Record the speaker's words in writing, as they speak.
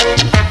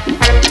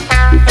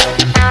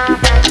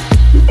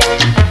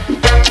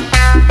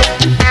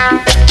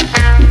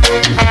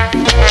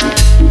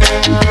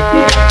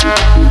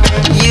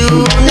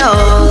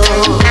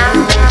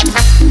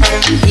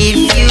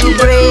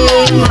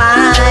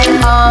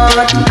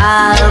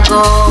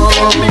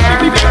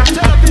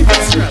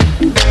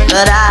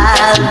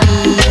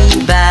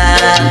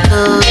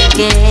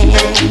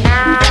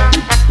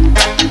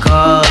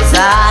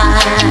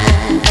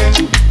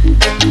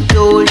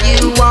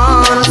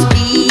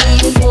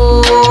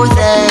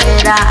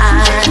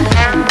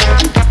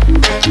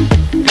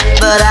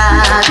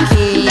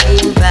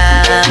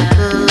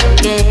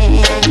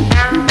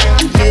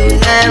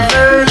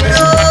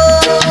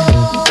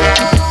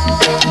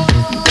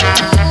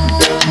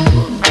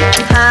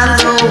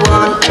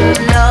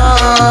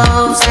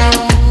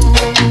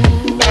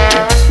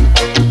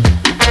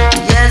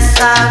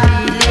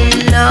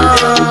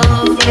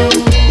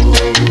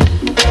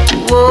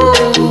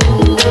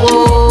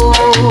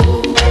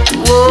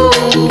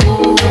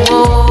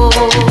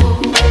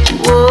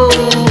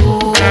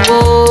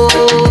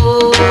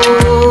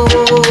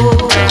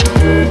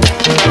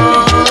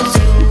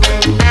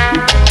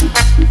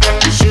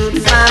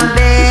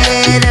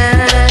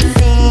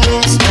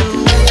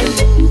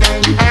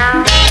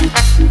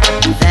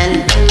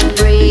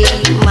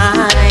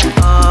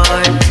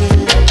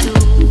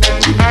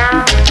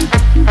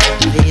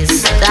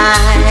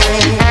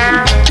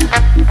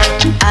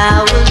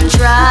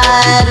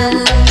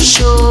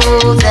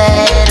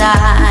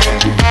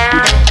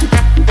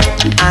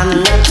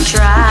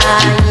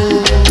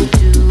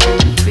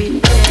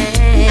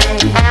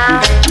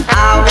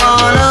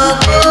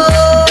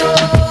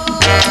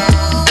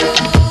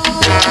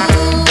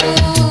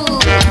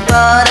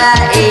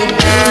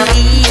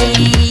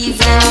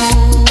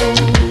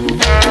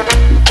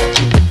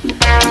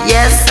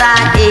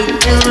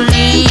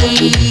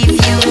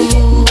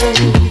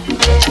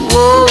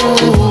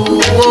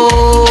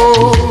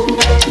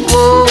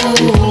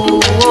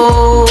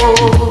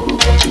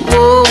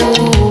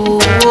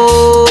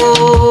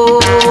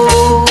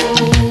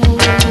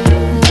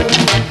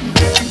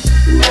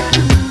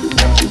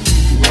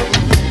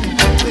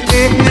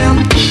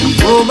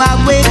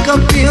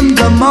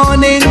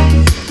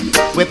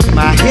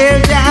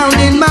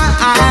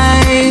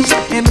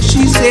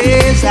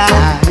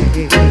inside.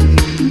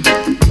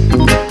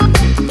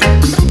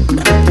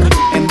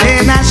 And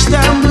then I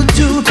stumbled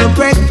to the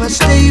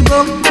breakfast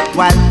table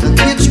while the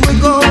kids were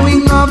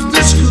going off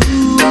to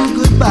school.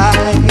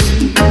 Goodbye.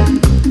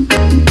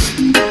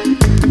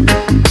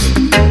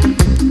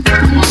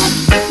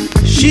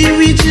 She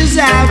reaches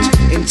out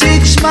and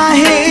takes my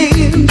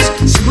hands,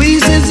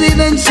 squeezes it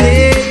and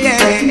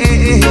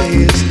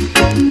says,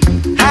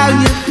 how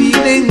you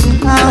feeling?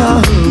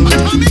 Oh.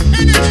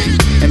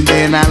 And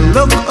then I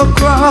look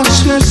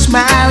across her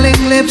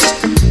smiling lips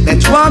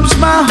that warms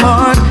my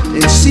heart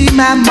and see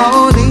my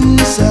morning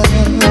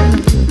sun.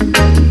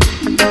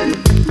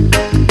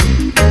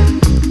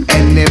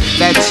 And if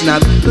that's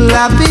not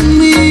loving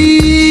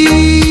me,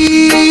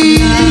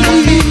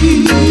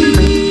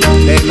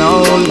 then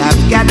all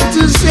I've got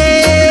to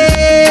say,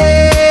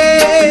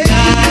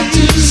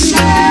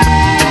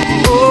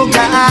 oh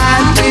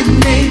God, it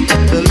made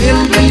a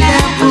little bit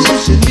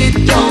apples and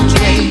it don't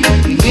rain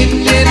in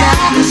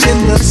Indianapolis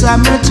in the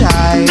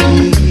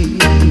summertime.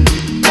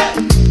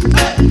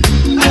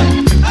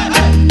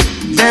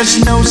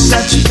 There's no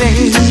such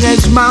thing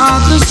as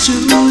Mother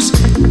Sue's,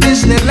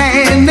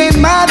 Disneyland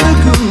and Mother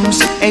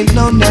Goose ain't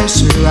no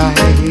nursery.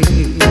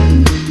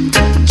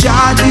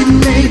 Jordan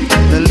made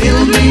the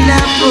little green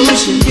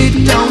apples and it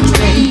don't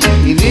rain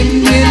in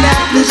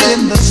Indianapolis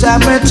in the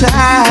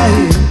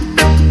summertime.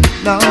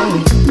 No.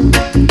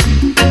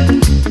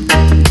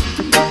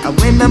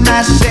 When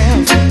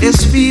myself is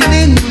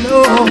feeling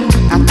low,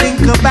 I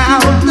think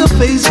about the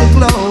face of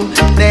glow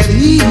that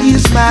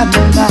ease my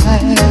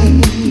mind.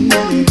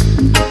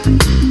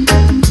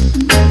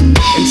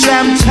 And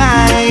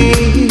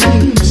sometimes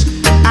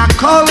I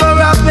call her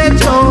up at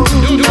home,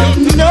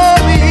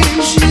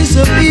 knowing she's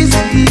a busy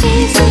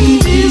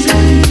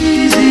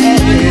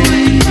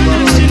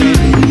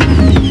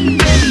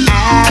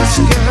ask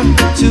her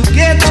to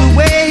get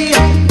away,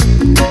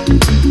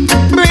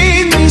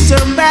 bring me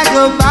some back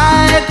of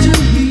bite to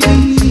eat.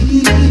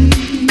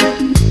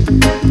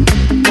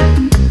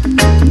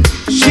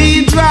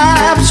 She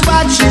drops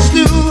what she's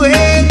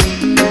doing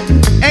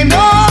and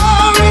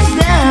always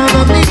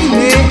never leave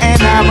me,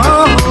 and I'm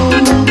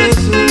always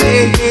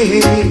late.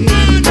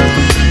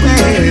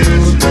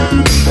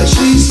 Well,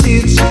 she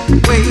sits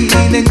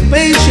waiting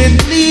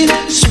patiently,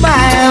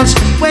 smiles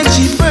when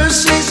she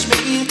first sees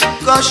me,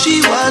 'cause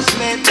she was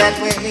meant that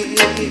way.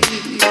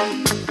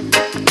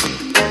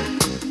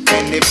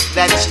 And if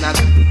that's not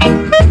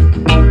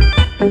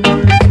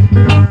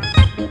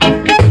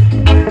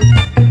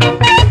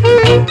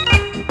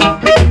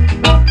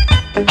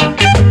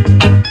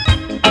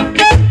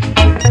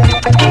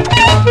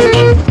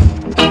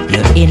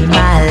you're in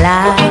my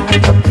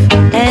life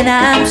and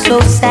I'm so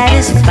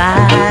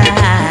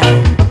satisfied.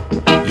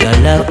 Your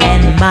love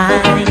and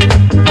mine,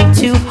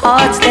 two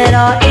hearts that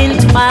are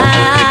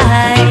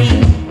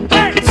entwined.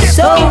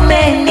 So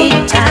many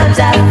times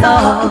I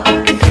thought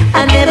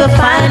I never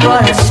find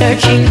what I'm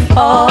searching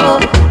for.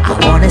 I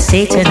wanna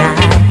say tonight,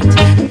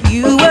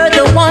 you were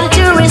the one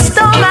to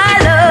restore my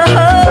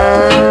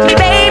love.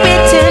 Baby,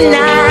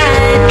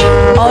 tonight,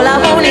 all I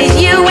want is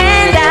you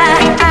and I.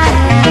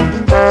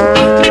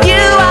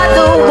 You are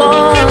the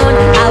one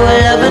I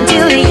will love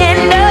until the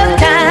end of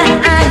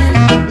time.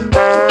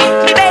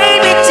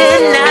 Baby,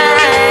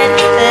 tonight,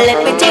 let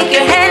me take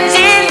your hands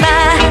in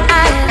mine.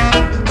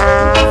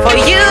 For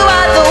you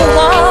are the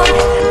one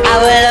I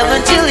will love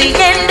until the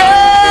end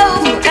of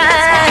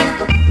time.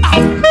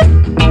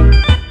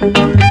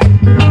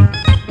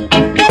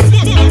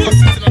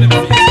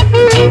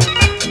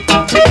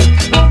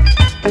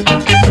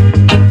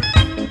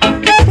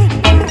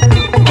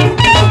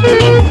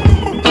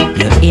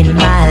 You're in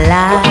my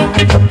life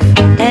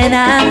and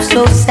I'm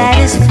so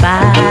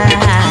satisfied.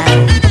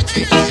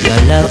 Your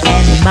love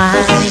and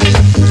mine,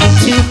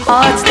 two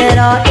hearts that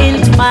are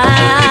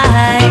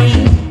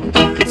entwined.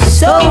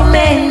 So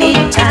many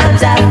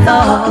times I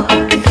thought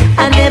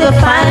I never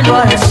find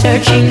what I'm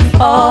searching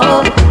for.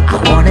 I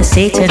wanna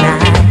say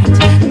tonight,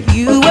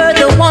 you were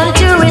the one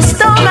to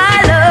restore my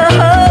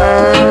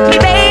love.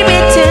 Baby,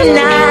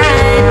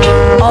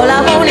 tonight, all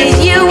I want is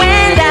you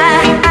and I.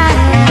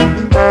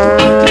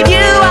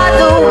 You are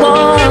the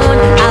one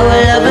I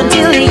will love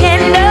until the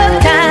end of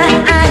time.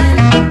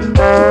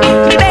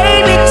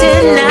 Baby,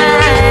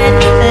 tonight,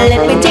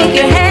 let me take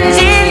your hands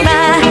in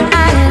mine.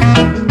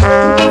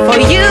 For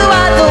you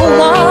are the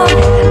one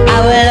I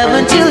will love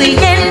until the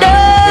end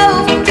of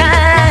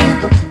time.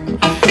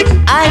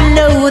 I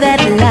know that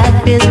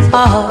life is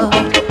hard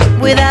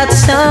without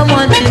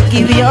someone to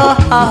give your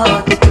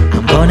heart.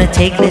 I'm gonna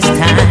take this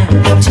time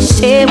to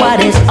say what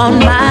is on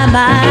my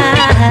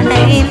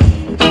mind.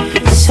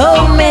 So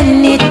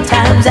many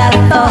times I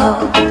thought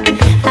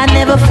I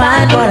never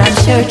find what I'm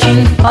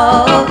searching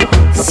for.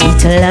 See,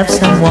 to love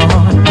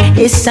someone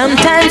is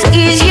sometimes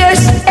easier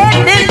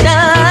said than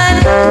done.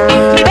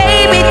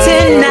 Baby,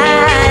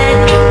 tonight,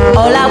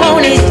 all I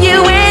want is you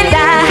and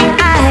I.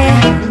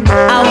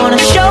 I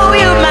wanna show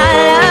you my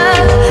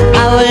love.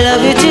 I will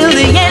love you till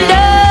the end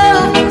of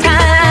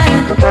time.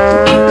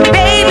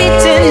 Baby,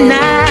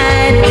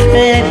 tonight,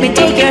 let me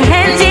take your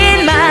hands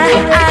in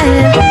mine.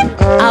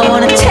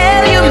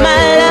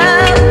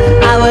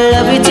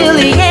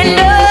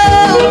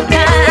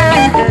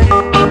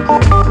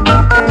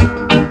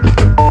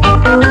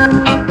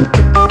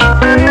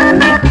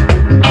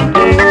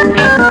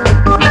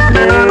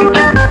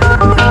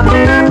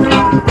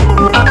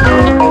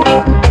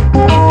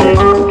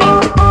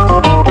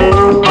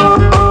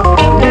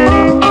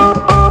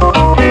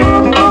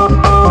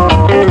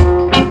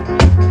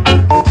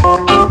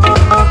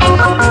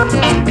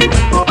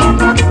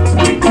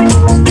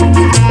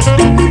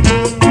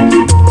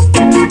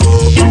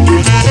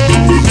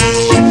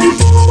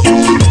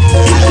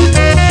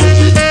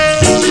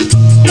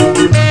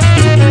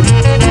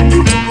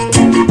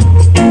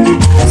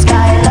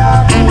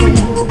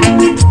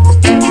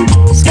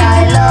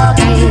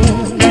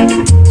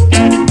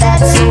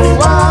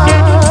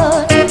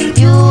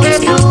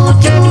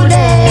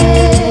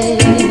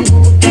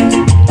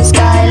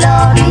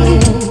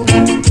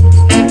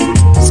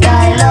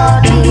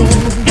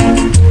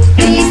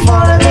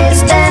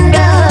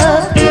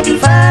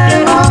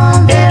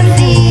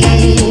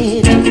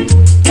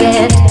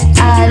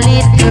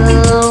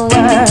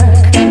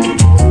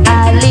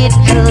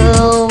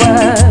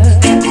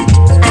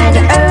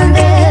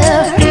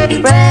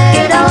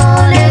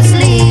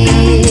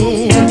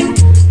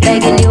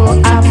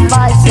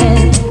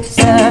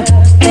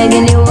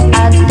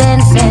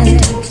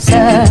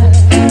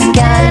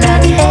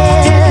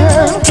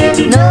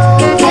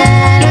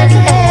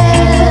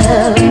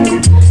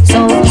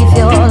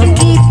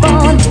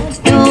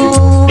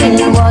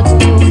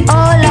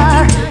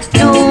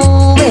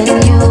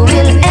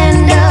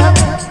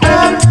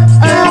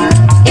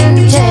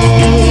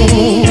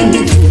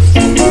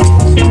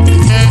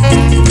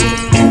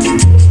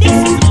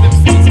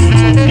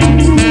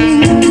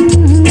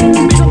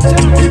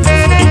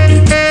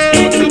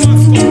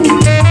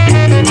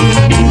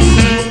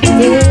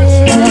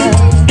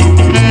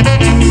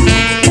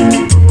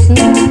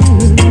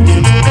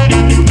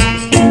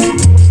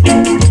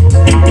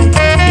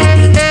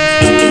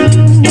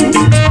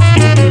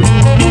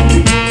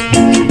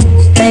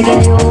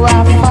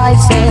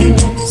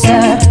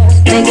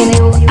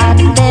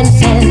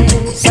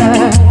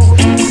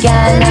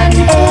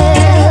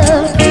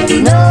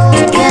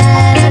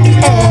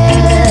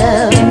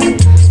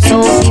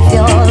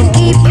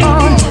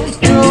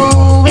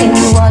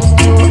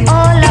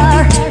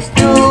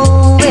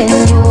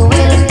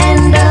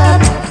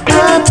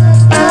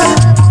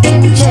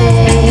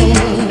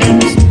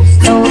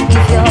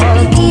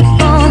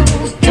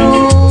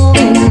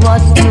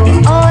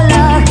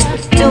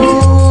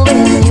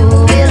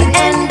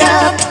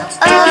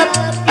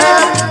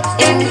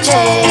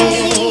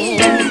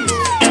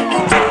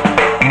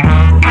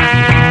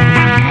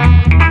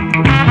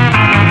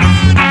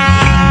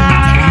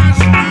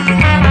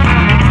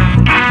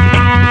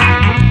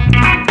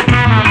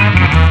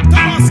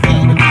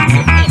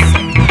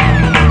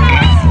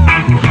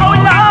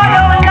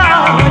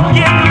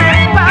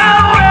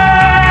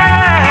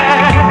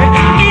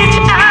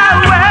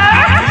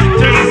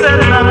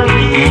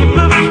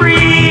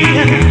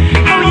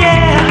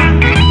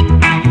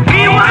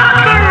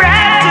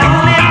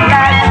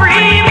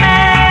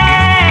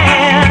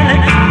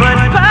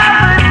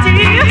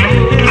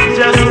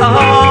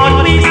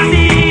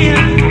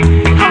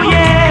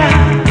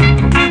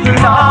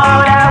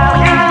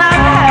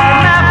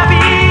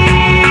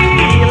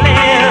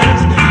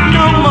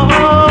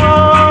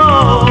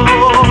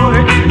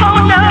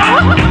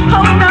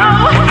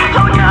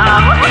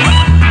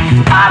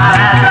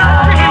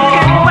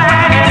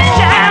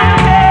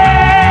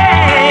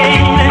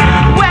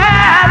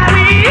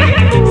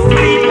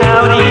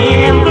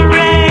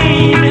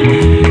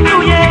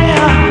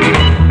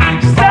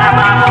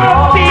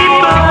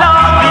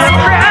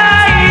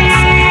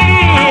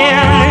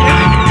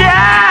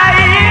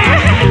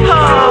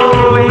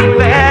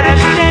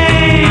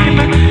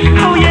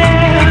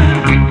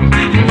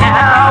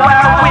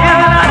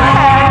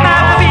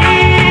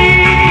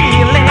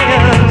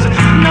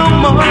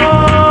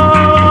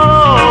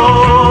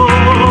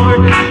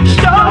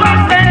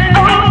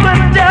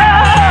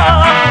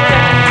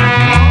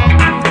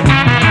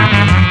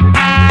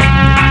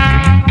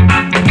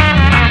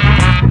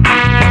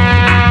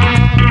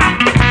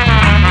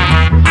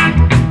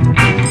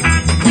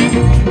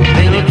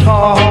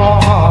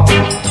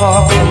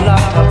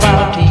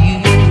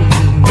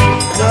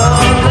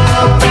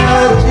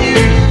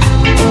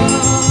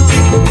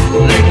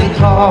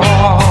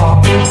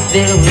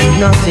 there was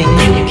nothing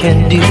you can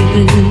do.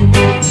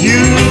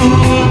 You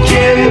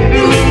can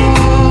do.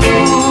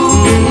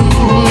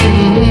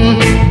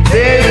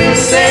 They will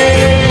say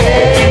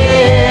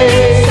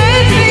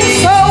things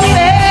so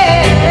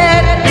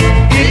bad,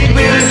 it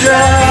will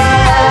drive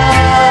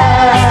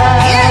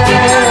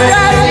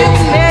you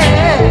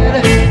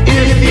mad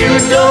if you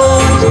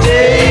don't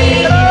stay.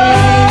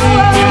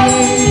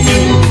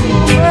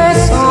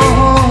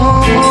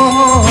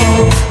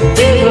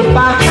 They will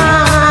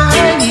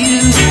find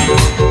you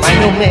by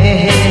no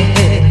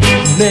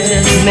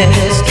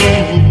menace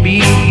can be.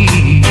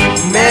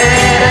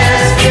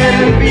 Menace can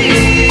be.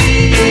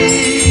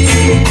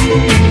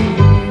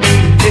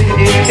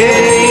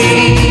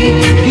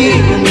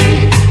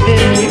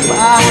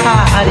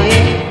 Everybody.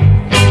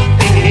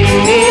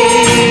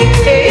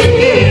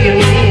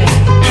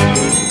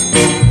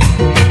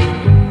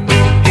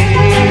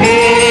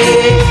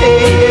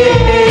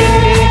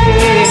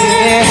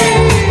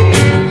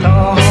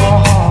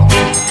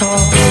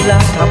 Talk a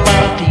lot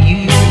about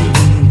you.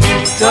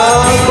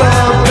 Talk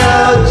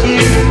about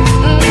you.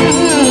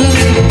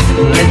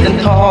 Let them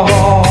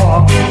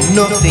talk.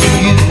 Nothing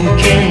you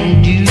can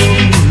do.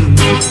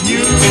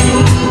 You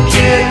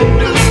can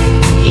do.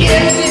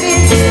 Yes, it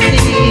is.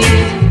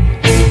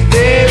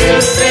 They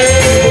will say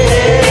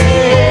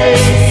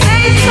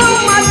so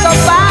much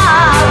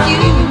about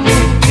you.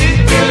 It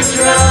will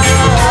drive.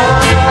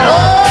 Oh,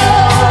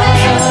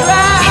 it will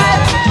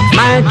drive.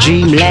 My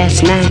dream last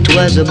night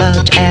was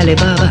about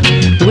Alibaba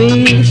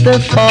with the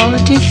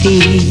 40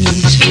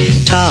 thieves.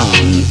 Tom,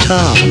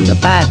 the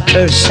bad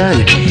person,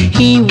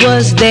 he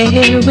was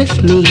there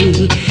with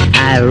me.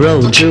 I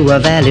rode through a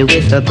valley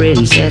with a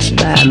princess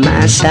by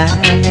my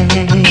side.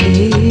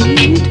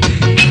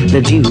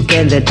 The Duke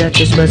and the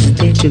Duchess was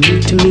there to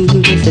meet me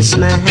with a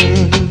smile.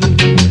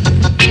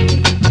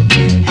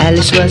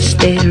 Alice was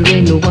there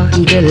in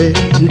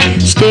Wonderland,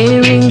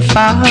 staring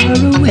far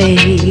away.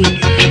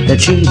 The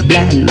three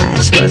blind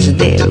mice was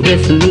there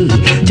with me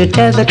to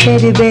tell the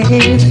teddy bear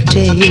the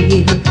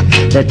tale.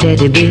 The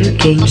teddy bear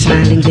came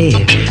smiling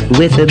there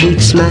with a big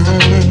smile.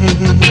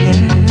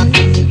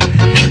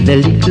 The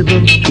little bo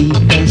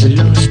peep has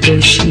lost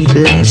her sheep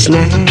last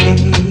night.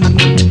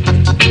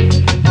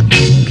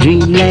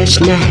 Dream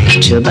last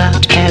night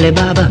about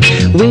Alibaba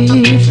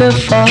with the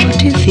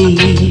 40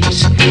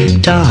 thieves.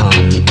 Tom,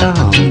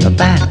 the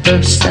bad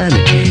person,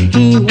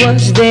 he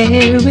was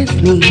there with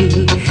me.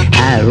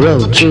 I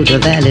rode through the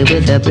valley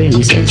with the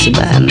princess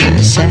by my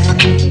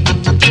side.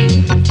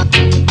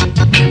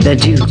 The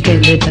Duke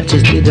and the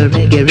Duchess did the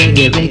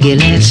reggae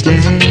last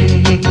night.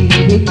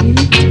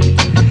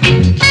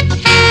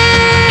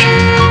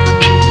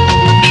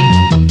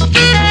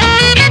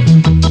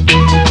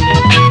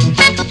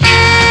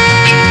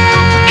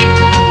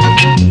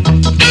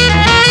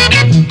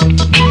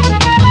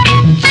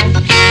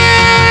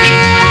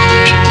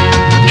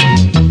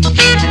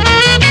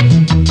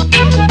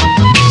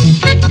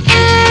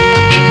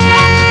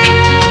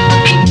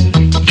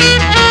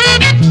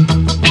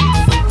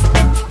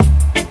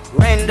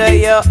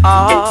 Your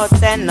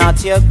art and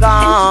not your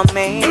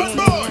garment.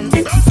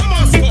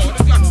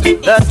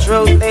 The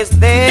truth is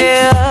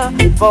there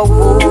for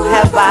who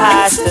have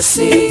eyes to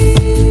see.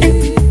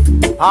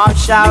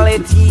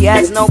 Partiality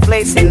has no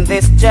place in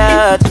this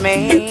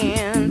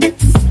judgment.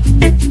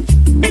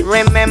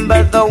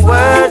 Remember the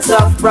words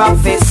of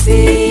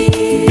prophecy.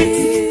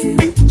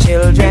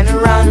 Children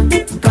run,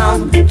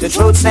 come to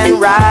truths and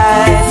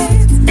rights.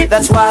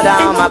 That's what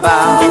I'm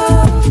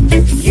about.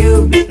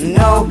 You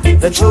know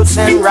the truths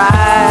and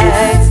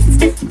rights.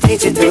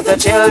 Teach it to the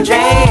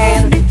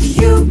children.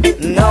 You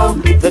know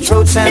the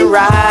truths and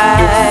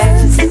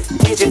rights.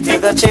 Teach it to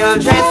the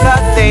children,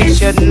 'cause they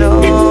should know.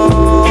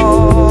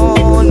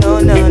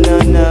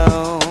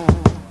 No.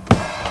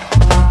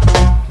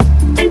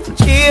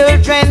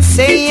 Children,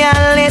 say a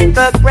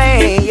little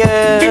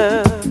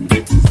prayer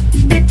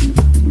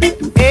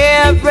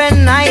every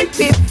night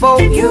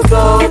before you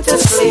go to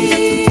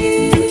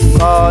sleep.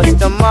 'Cause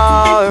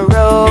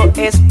tomorrow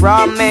is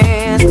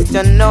promised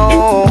to no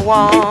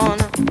one.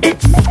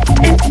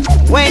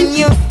 When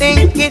you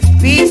think it's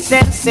peace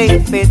and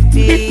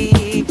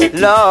safety,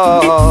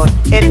 Lord,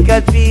 it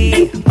could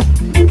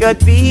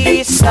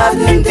be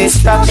sudden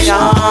destruction.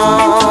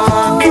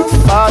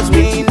 'Cause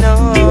we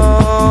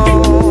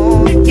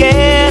know,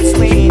 yes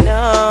we know.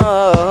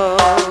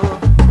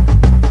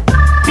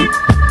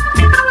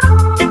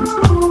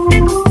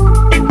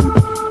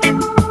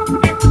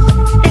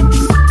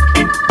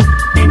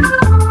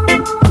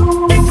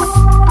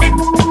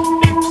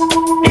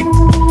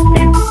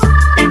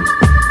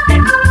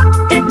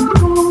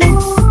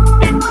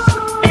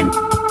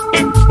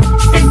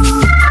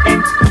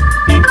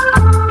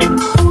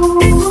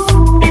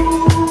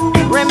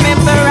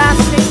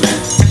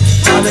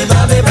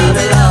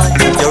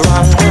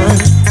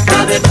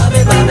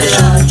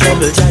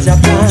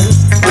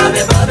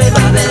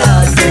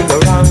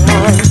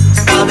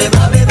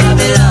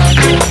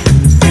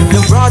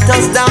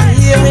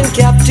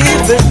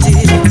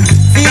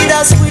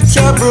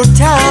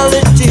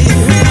 brutality.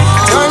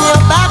 Turn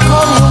your back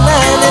on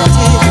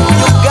humanity.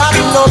 You got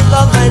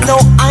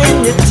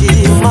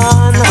humanity,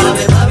 man.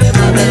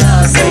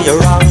 Say you're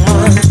wrong,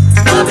 man.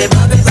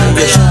 Say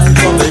you shouldn't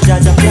trouble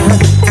Jaja plan.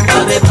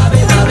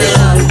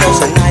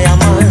 Cause I am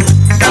man.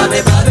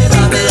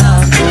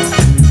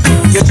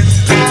 You're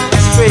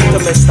straight to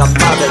Mr.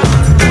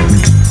 Babylon.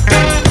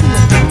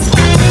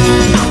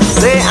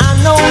 Say I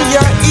know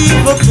your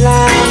evil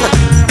plan,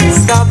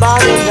 Mr.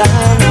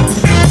 Babylon.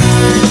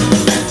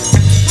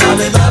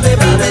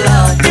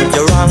 Babylon,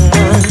 you're wrong,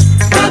 man.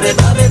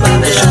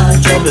 Babylon,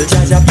 trouble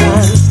Jaja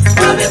plan.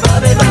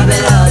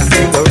 Babylon,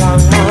 you're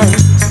wrong, man.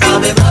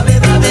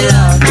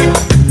 Babylon,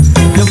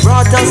 you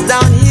brought us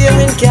down here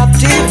in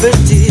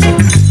captivity.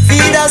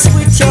 Feed us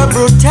with your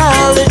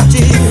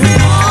brutality.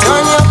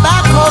 Turn your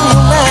back on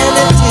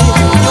humanity.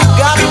 You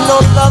got no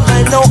love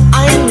and no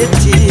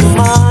unity,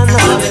 man.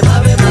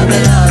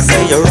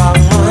 Say you're wrong,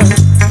 man.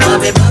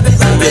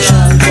 Say you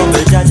shouldn't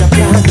trouble Jaja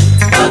plan.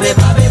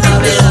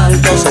 Babylon,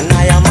 doesn't I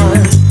am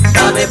man.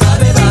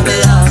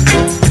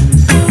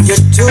 You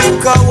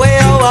took away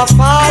our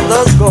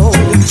father's gold,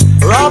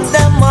 robbed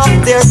them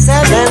of their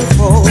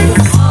sevenfold.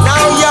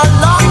 Now you're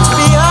locked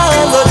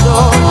behind the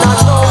door, not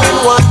knowing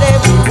one day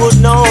we would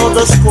know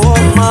the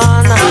score,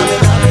 man.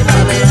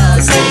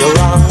 Say you're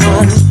wrong,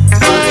 man.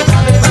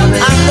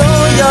 I know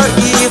your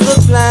evil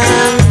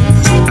plan.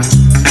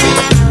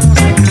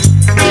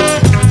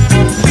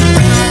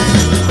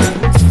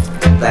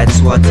 That's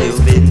what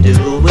you've been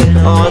doing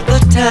all the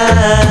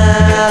time,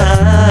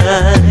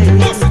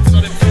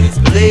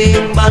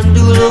 playing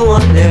bandula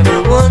on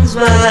everyone's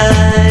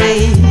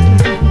mind.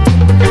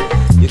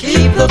 You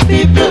keep the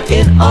people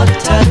in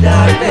utter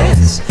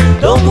darkness,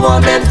 don't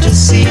want them to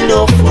see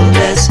no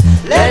fullness.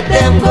 Let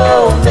them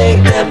go,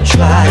 make them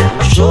try.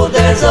 I'm sure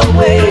there's a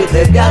way,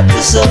 they got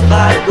to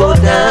survive. Go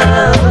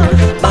down,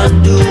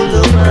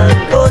 bandula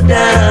man, go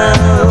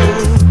down.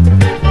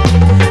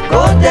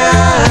 Go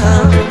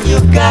down, you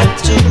got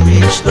to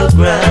reach the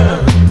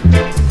ground.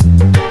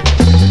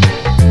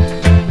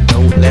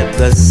 Don't let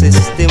the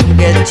system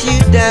get you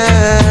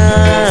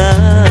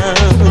down.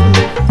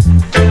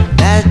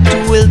 That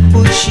will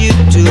push you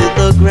to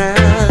the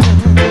ground.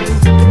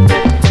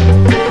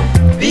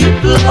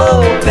 People,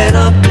 open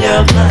up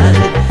your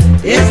mind.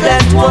 Is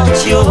that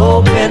what you're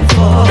hoping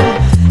for?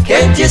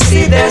 Can't you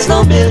see there's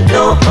no milk,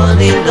 no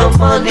honey,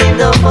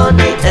 no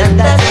money, and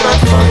that's not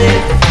funny.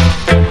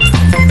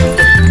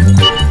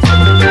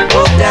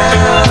 Go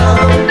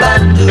down,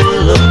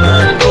 bandula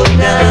man, go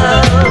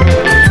down.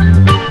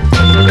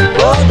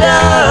 Go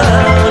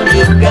down,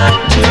 you got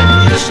to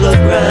reach the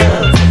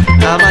ground.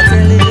 I'm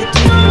telling it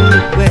to you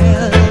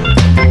well.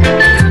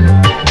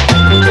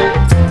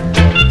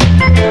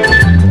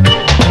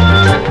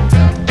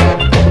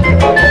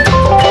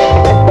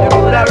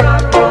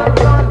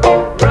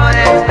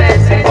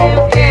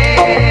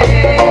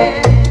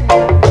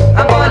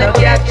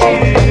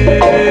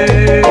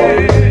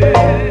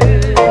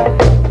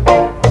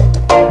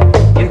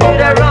 You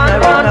gotta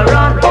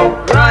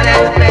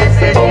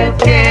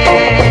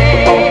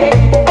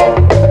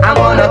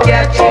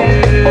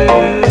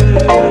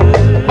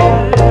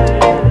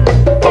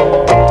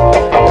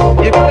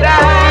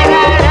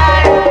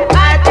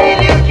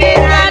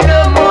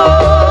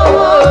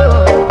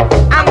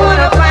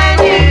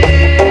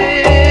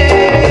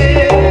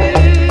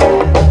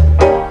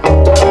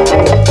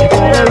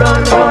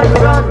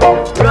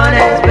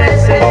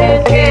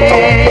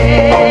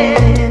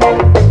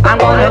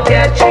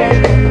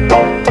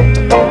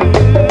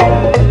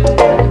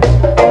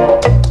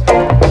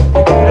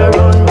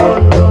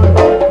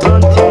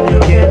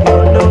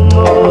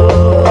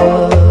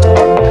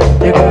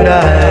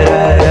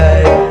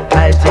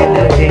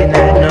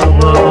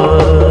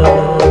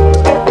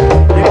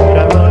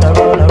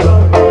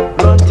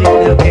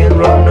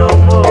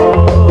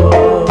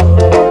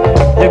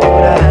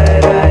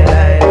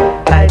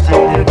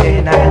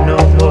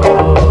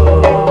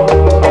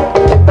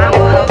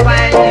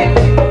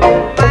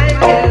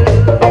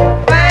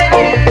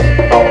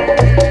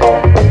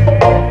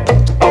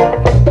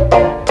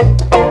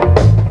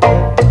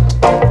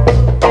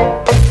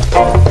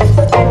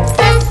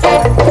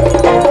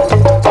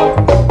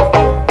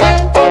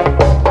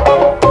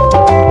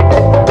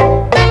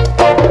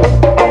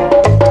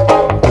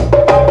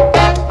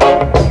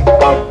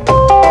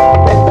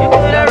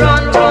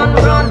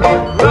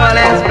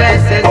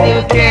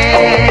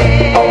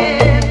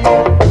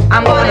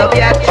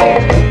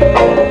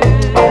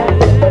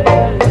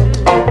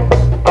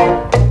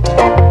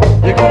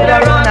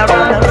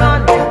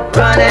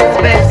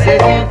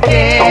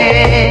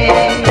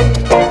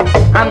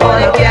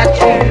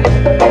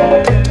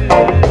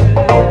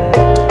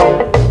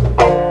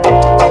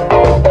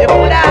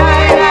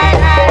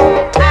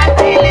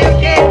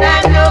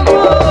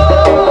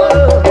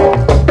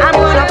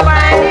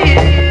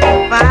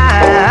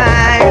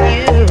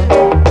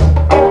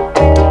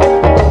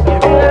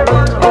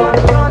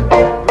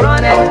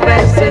run as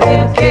fast as you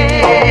can.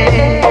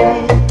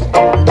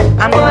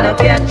 I'm gonna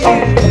catch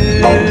you.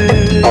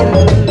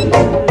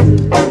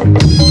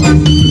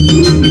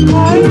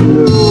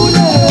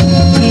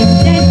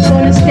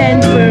 Gonna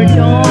stand for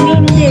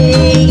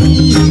dominate.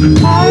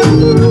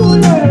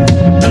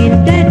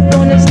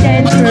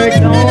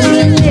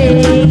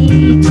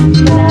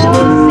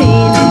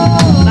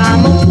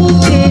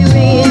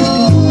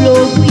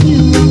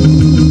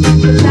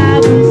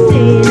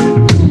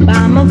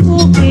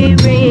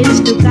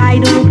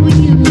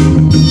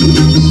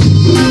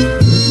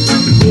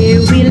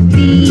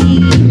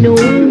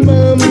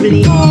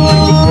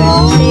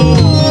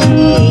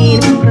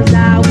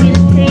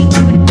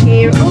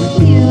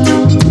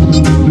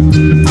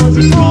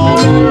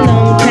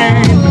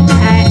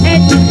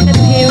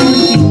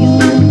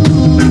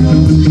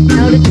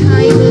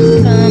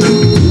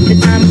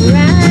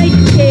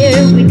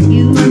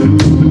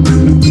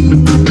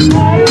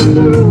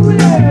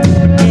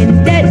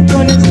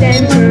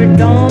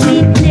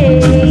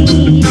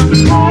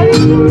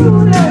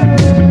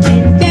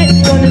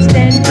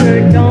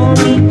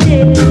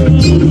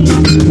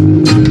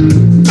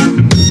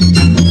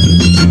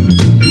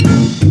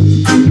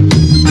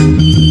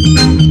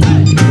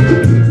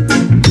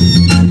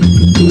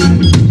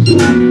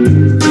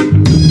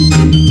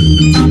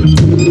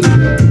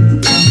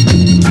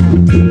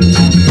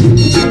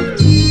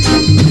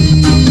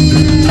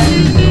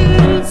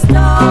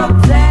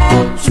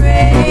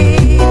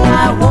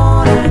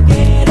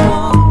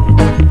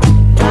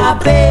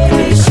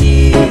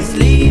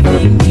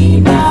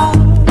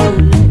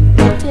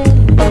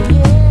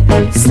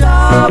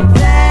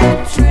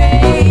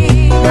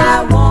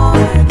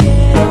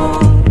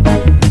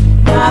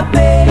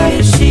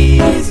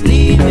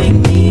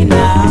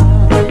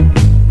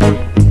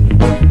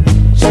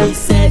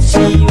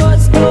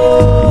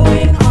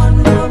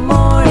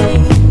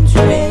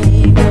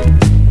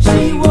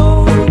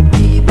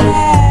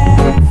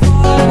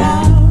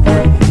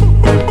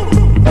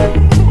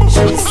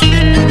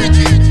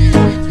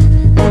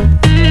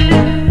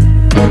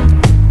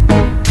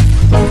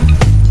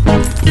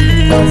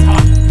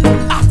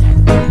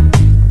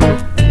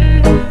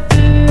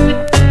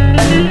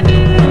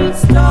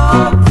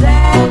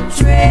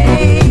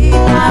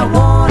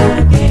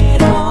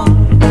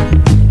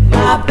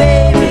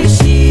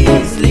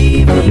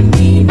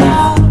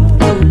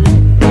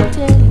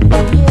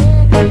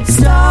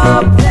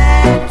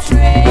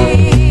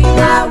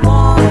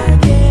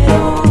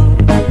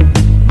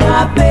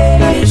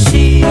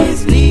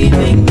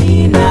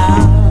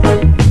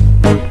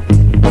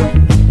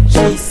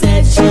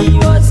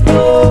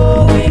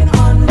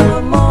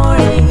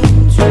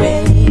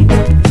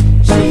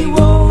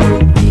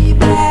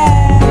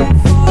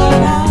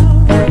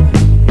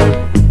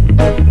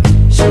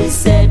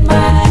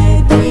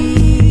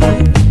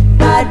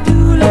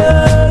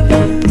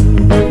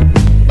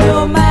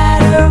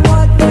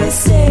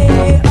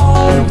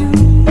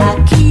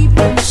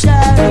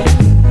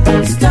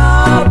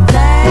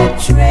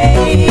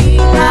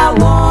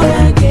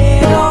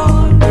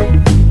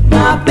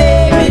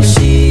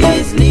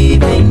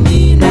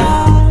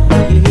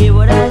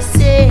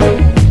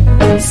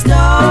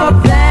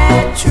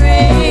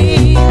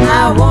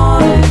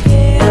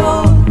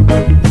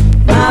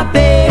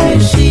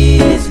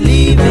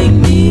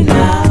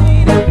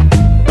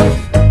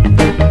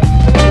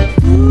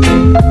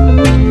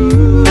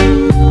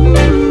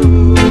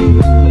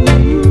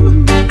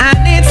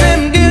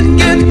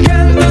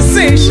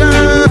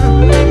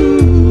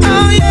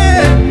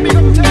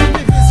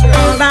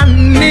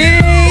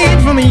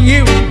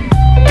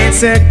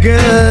 It's a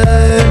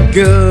good,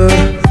 good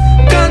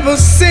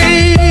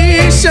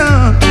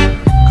conversation.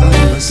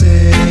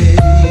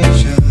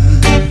 Conversation.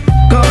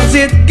 'Cause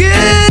it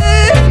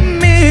gives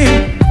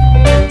me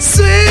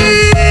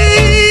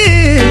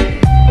sweet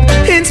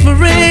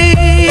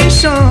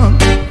inspiration.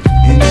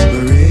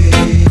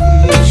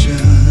 Inspiration.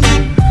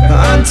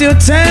 Until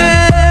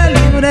tell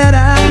you that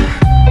I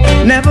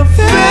never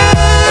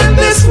felt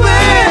this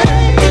way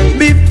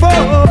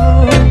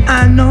before.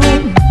 I know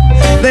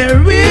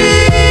there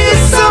is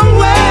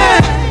somewhere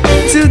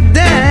to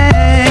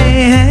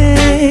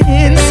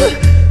dance.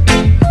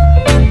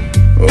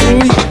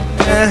 Oh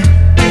yeah.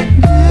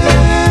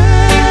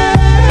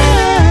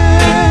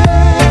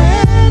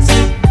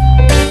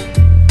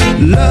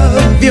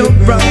 Love your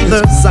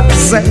brothers, I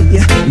say.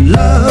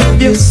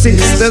 Love your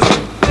sisters,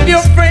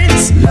 your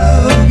friends.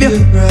 Love your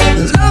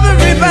brothers, love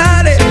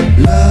everybody.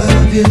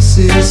 Love your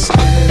sisters.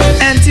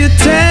 And to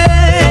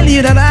tell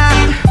you that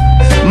I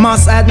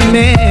must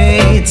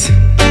admit,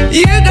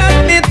 you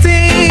got me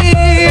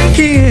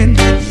thinking.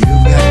 You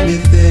got me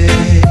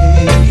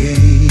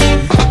thinking.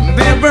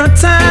 There were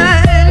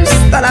times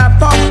that I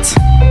thought,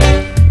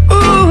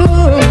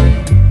 ooh,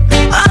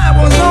 I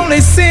was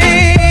only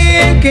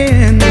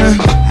sinking. I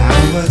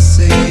was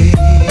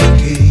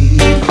sinking.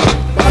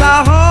 But I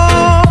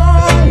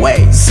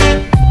always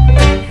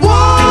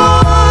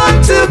want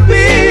to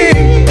be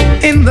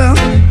in the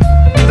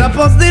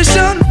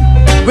position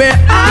where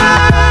I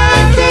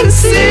can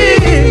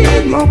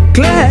see more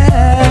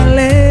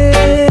clearly.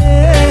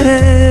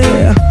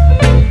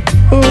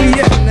 Oh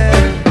yeah,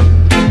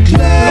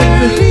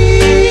 clearly.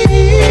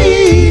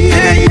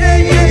 Yeah, yeah,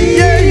 yeah,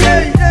 yeah,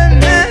 yeah,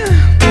 yeah.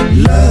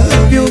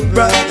 Love your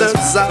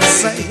brothers, I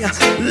say.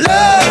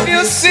 Love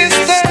your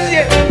sisters,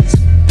 yeah.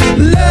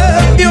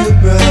 Love your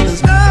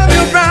brothers, love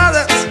your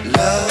brothers,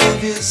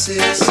 love your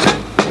sisters.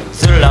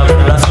 Sulla,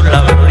 sulla, sulla,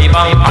 bang,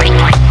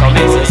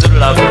 come se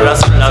sulla, sulla,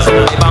 sulla,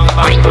 sulla, bang,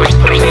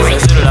 come se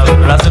sulla,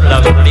 sulla, sulla,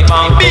 sulla,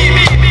 bang,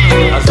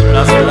 sulla,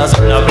 sulla, sulla,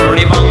 sulla,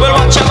 bang. Well,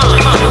 watch your man.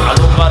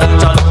 Alumba,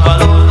 alumba,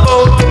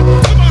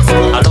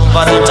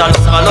 alumba,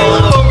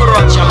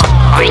 watch your man.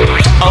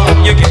 Oh,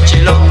 you get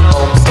your love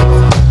bombs.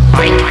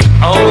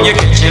 Oh, you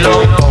get your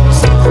love bombs.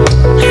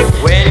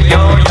 When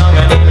you're young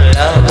and in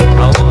love.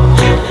 Oh,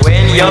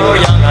 when you're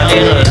young and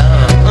in love.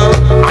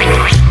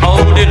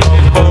 Oh, the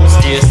love bombs,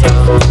 dear son.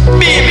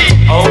 Baby,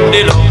 oh, the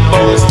love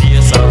bombs,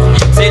 dear son.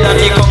 Say that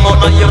you come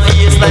out on your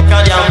face like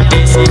a damn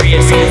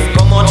disgrace.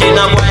 Come out in a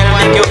while,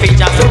 make your feet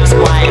just look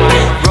spoiled.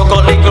 Broke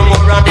out little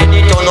more and then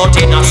it turn out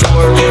in a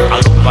sword.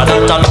 Alumba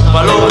that,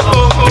 alumba,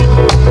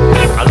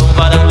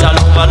 alumba that,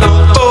 alumba,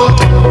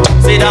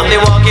 say that me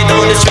walking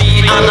down the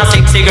street and a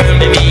sexy girl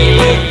me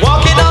meet.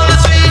 Walking down the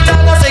street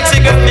and a sexy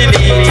girl me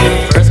meet.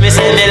 First me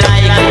say me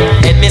like,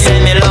 then me say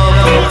me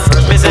love.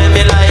 First me say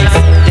me like,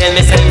 then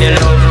me say me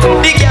love.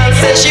 The girl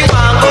said she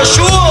want go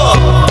show,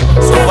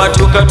 so I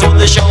took her to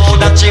the show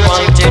that she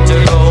wanted to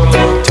go.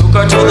 Took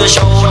her to the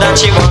show that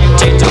she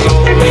wanted to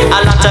go. A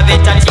lot of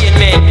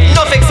entertainment,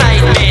 enough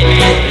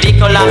excitement.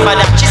 Little laugh at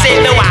that, she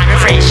said no one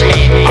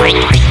refreshment.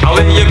 How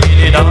will you get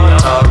it on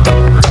top,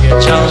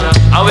 Rachel?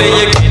 How will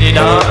you get it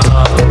on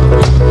top?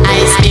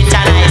 Ice meat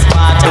and ice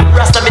water,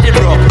 Rasta me the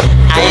bro.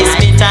 Ice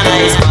meat and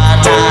ice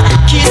water,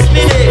 kiss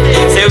me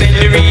there. Say when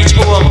we reach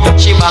home,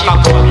 she back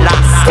up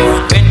last.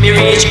 When we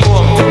reach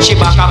home, she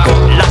back up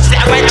last. Say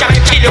I went to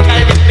kill you,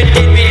 call me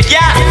dead with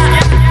gas.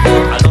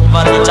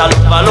 Alumba that,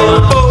 alumba,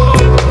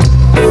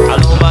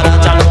 alumba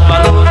that,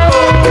 alumba,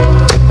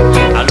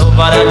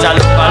 alumba that,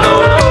 alumba,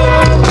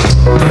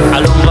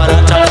 alumba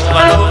that,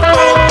 alumba.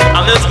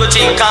 I'm just going to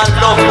think and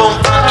love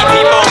bump and give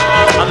me bump.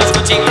 I'm just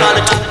going to think and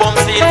the two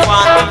bumps in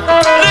one.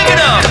 Look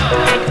it up.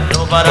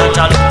 Alumba that,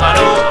 alumba.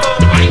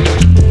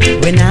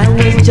 When I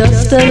was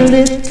just a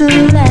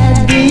little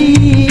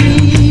laddie,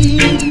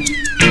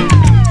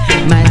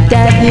 my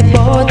daddy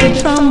bought a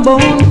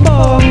trombone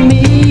for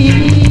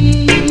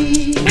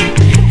me,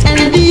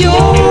 and the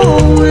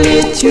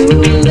only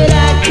tune that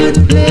I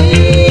could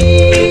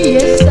play,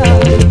 yes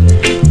sir,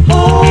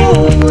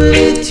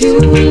 only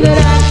tune that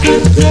I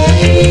could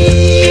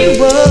play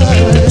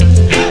was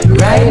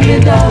Ride Me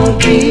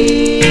Donkey,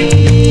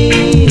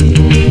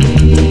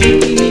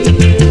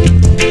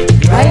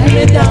 Ride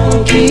Me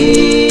Donkey.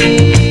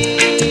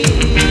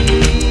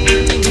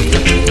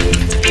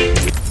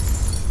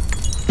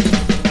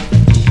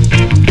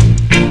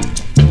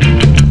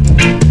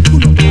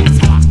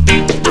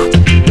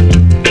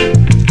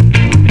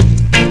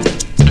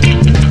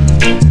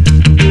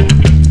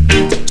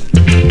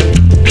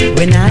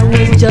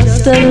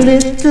 Just a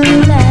little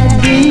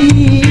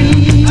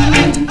laddie,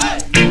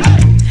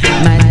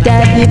 my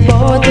daddy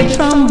bought a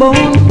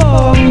trombone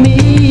for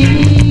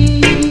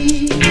me,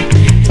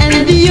 and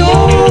the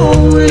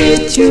only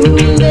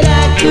tune that I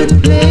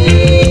could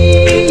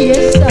play,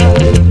 yes sir,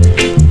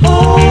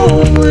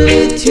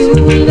 only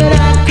tune that I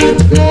could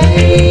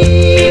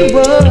play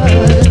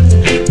was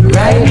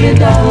Ride Me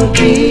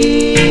Donkey,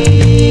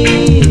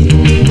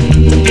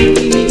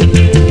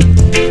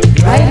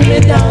 Ride Me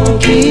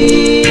Donkey.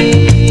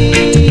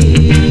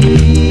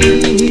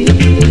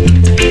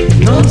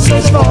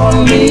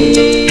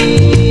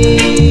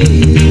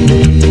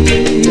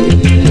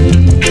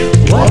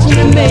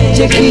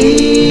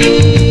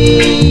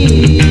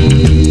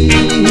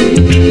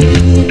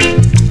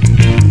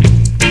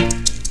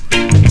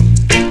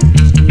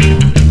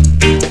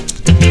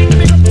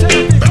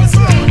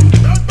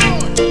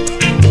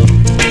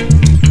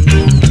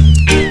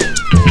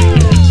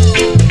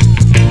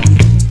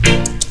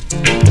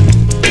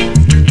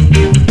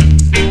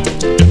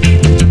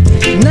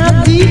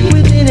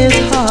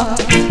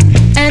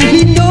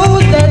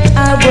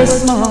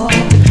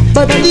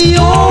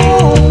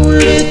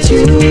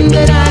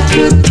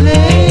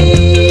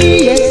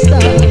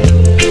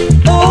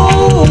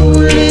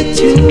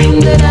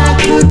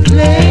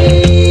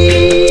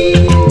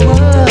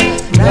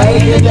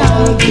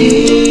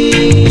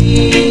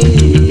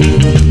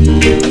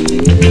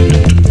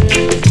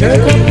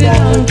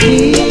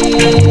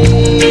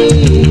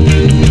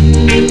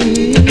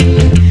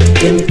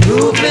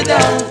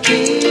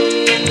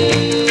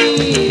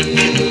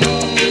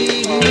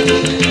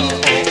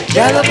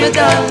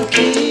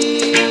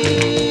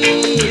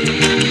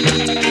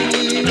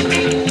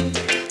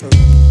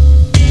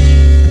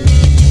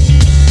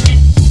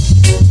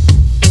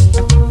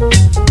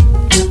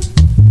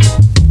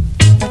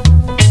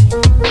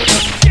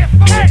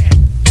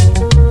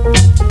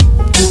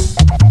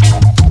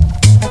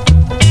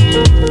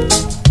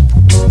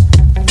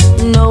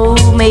 No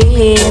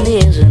man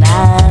is an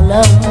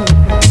island.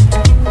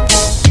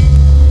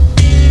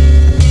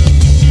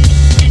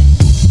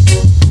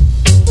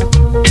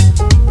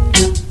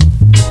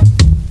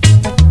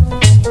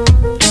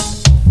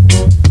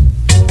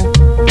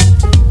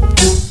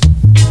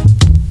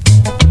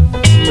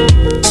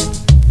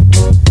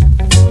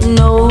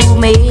 No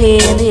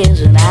man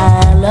is an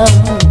island.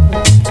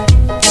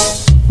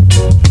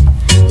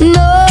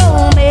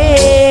 No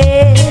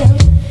man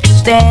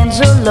stands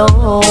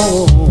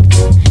alone.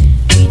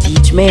 Treat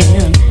each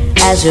man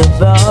as a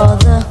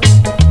brother,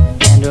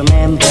 and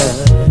remember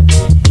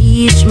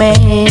each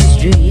man's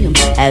dream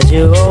as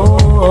your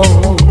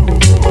own.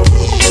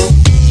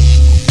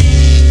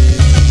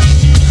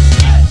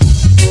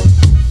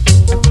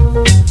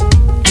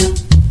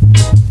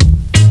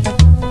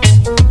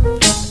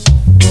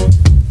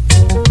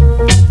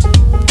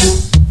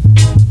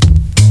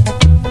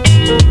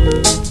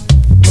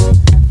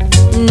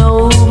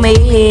 No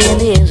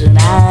man is an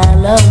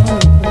island.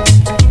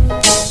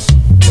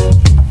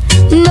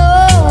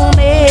 No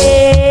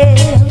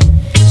man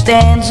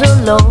stands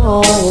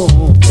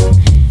alone.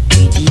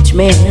 Treat each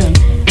man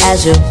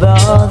as a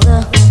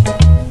brother,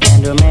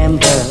 and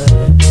remember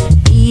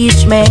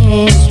each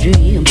man's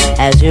dream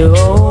as your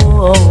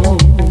own.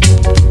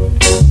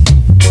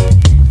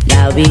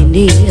 Now we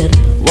need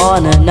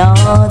one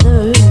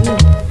another,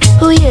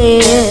 oh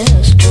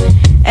yes,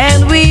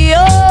 and we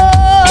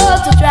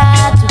ought to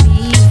try to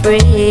be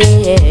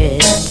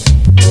friends.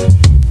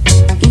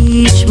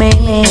 Each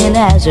man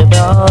has a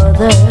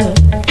brother,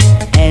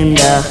 and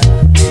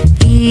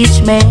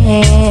each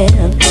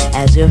man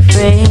has a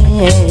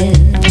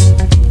friend.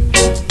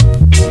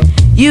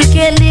 You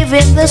can live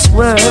in this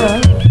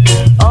world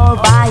all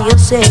by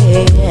yourself.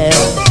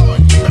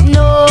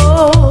 No,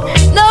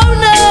 no,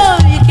 no,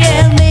 you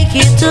can't make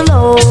it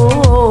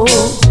alone.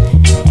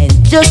 And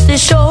just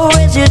as sure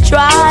as you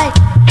try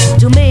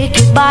to make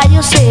it by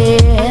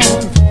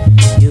yourself,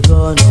 you're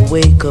gonna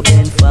wake up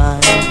and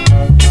find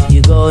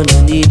you're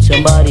gonna need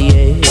somebody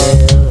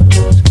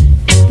else.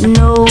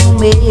 No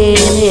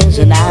man is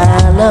an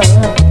island.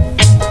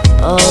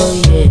 Oh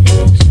yes.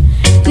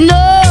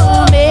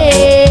 No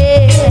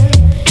man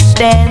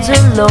stands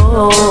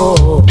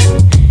alone.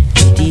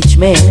 Each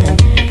man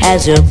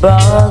has a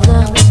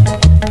brother,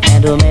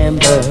 and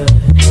remember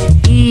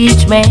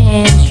each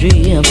man's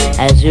dream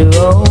as your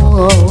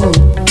own.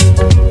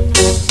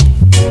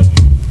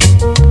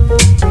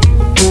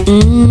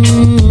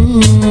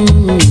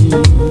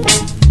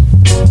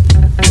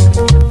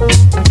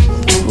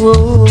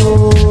 Whoa.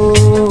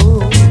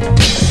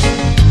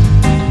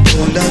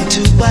 Hold on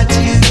to what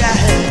you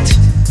got.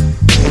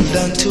 Hold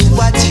on to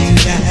what you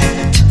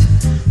got.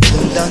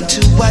 Hold on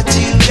to what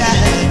you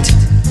got.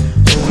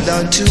 Hold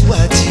on to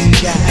what you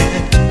got.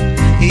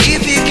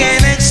 If you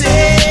can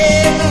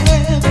accept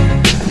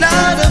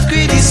lot of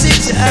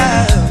criticism,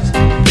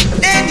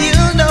 then you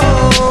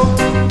know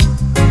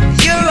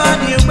you're on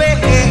your way.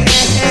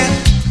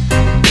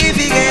 If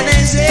you can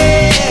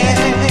accept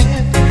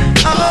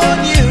on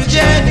your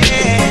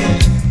journey,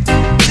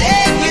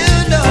 then you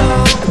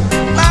know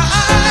my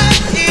heart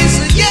is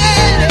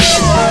yellow.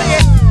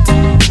 Yeah.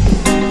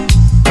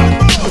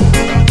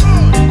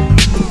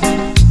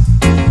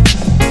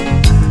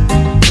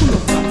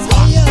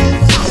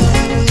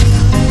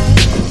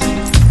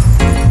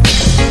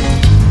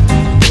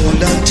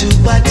 Hold on to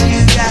what you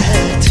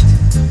got.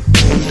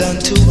 Hold on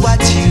to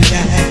what you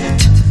got.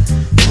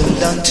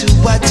 Hold on to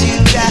what you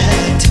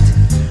got.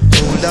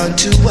 Hold on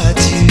to what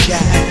you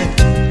got.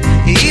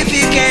 If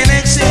you can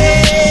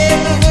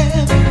accept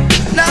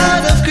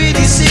lot of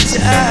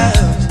criticism,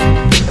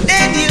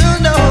 then you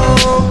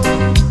know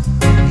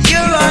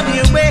you're on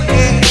your way.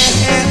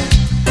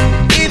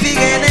 If you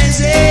can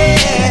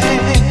accept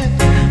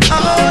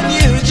on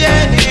your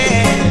journey,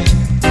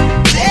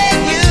 then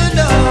you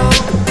know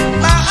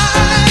my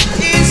heart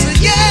is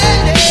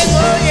yearning.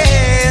 Oh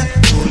yeah.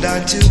 Hold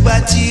on to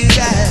what you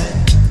got.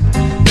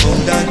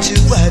 Hold on to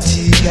what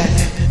you got.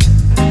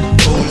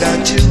 Hold on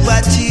to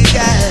what you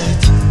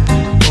got.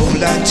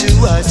 Hold on to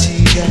what you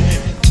got.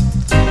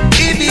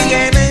 If you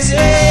can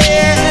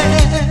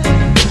accept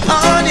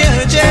on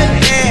your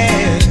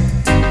journey,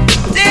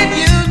 then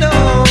you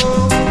know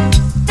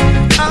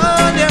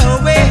on your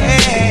way.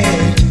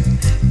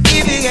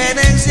 If you can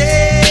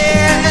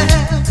accept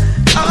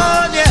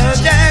on your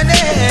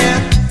journey,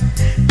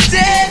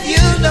 then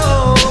you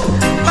know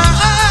my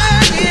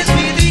heart is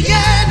really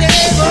yearning.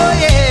 Oh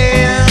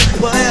yeah.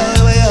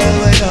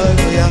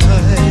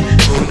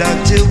 Hold on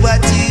to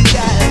what you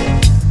got.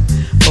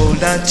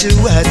 Hold on to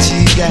what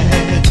you got.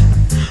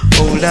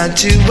 Hold on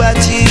to what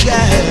you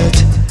got.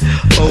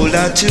 Hold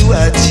on to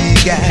what you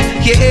got.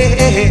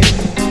 Yeah.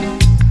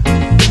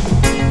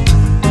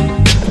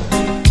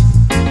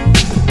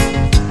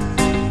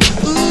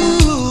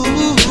 Ooh,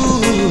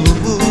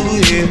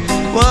 yeah.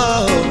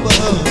 Whoa,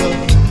 whoa.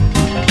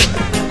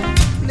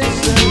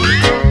 Listen.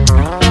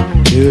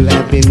 Girl,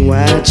 I've been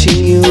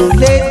watching you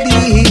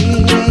lately,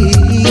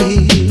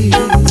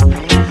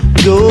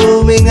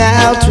 going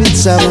out with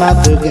some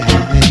other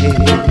guy.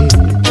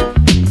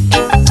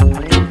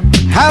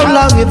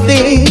 long you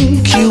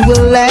think you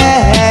will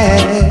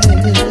last?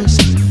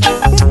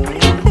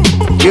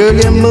 Girl,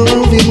 you're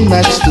moving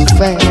much too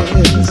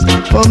fast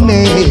for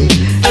me.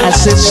 I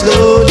said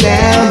slow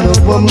down,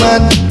 oh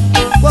woman.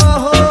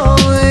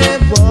 Boy,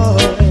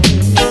 boy.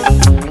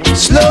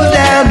 Slow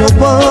down, oh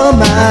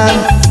woman.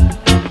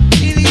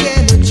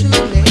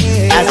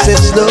 I said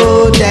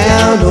slow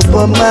down, oh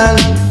woman.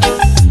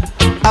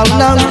 How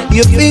long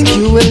you think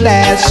you will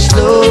last?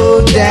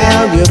 Slow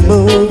down, you're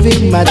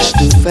moving much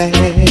too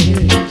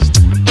fast.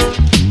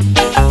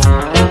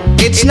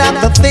 It's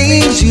not the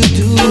things you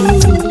do,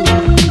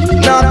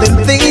 not the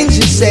things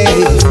you say.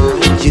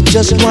 You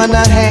just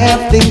wanna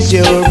have things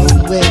your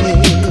own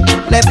way.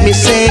 Let me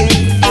say,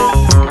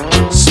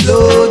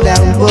 slow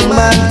down,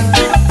 woman.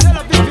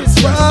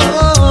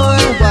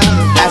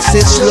 I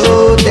said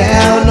slow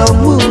down, oh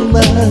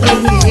woman.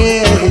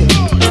 Yeah.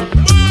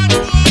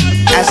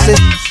 I said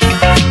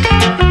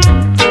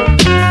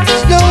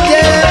slow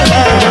down,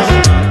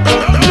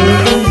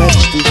 moving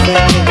much too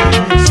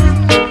fast.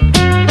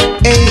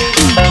 Hey,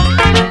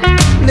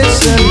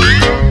 listen,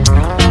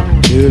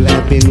 girl,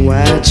 I've been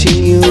watching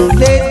you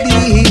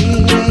lately,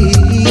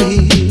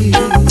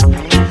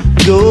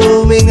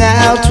 going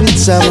out with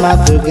some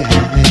other guy.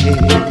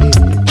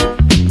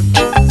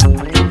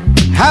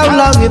 How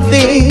long you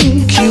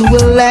think you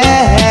will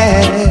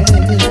last?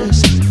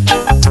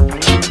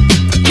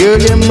 Girl,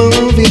 you're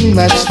moving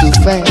much too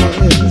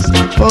fast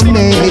for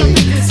me.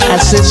 I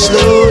said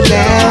slow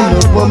down,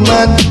 oh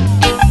woman.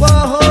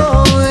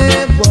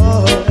 Boy,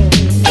 boy.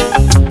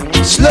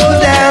 Slow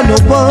down,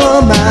 oh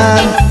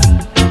woman.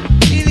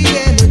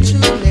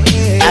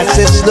 I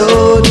said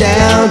slow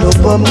down, oh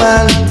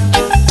woman.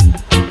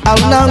 How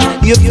long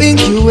you think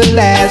you will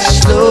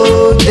last?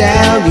 Slow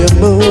down, you're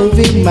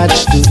moving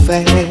much too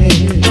fast.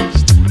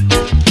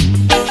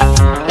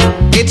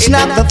 It's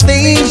not the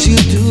things you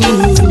do,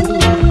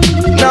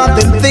 not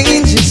the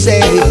things you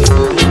say.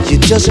 You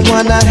just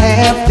wanna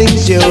have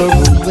things your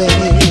own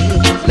way.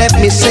 Let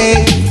me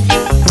say,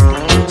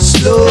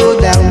 slow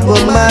down,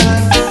 woman.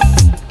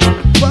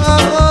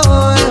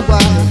 Boy,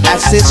 boy. I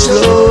said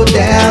slow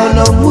down,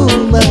 oh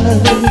woman.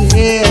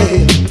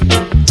 Yeah.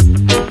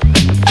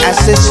 I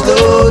said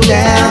slow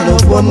down, oh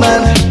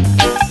woman.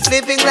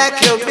 Living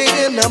like you're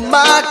in a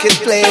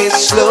marketplace.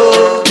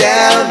 Slow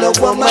down, oh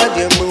woman,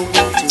 you're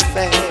moving too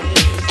fast.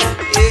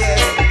 Yeah.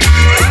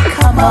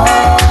 Come on,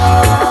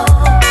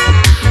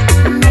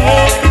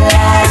 make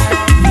life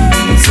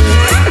easy.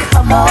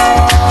 Come on,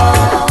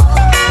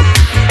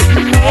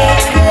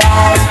 make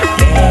life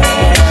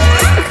better.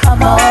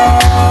 Come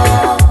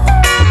on,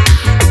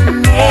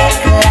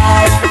 make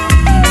life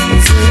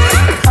easy.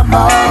 Come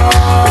on.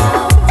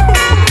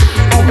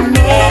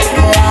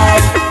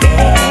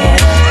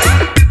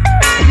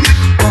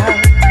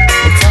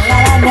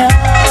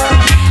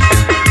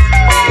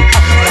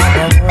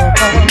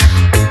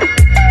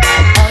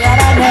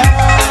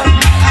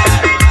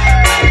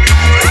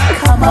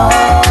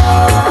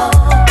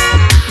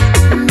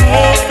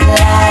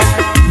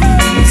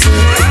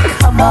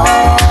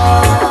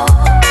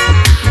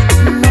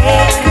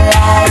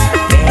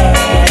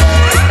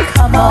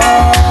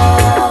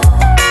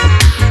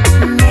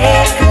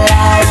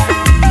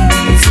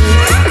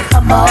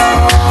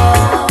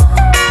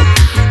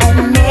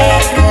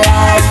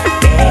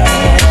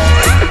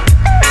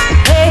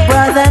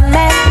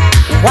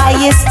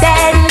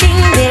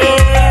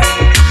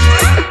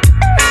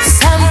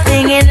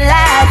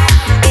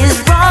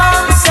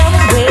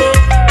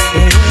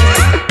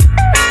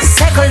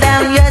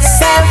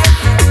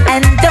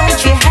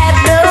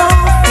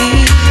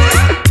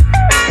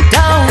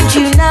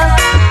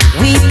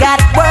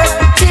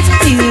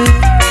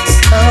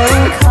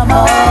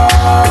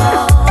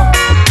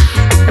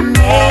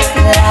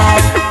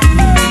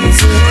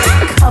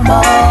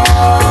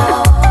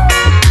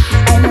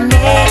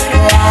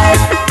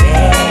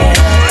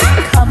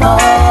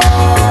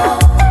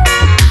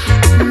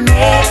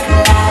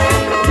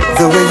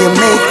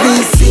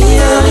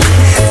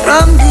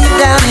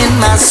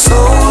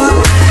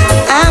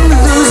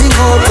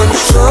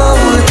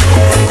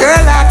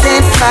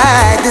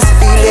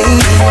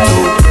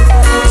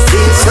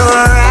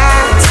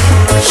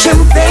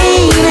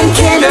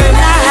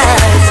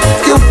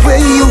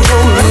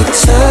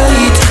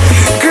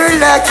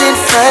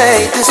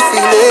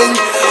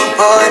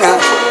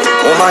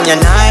 Woman, you're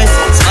nice.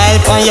 Smile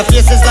on your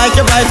face is like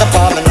you're right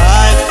upon my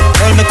night.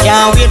 Girl, me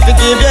can't wait to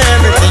give you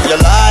everything you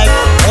like.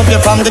 Hope you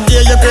from the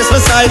day your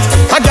Christmas sight.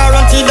 I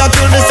guarantee that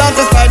you'll be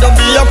satisfied. Don't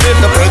be afraid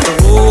to break the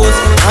rules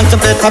and to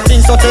better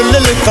things, so tell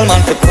the little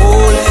man to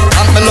cool.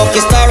 I'm my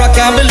lucky star, I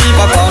can't believe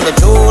I found a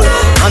tool.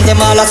 And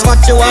them all ask what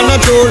you wanna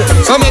do,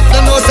 so make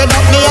them know say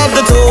that me have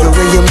the tool. The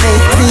way you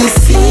make me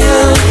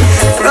feel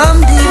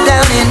from deep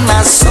down in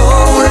my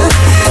soul,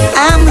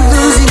 I'm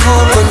losing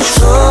all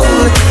control.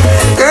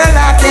 Girl,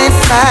 I can't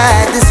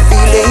fight this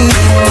feeling,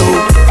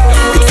 no.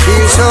 It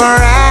feels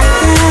alright.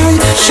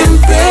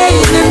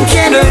 Champagne and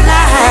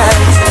candlelight,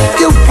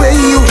 the way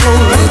you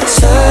hold me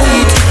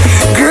tight.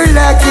 Girl,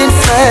 I can't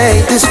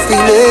fight this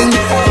feeling,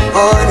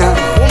 oh no.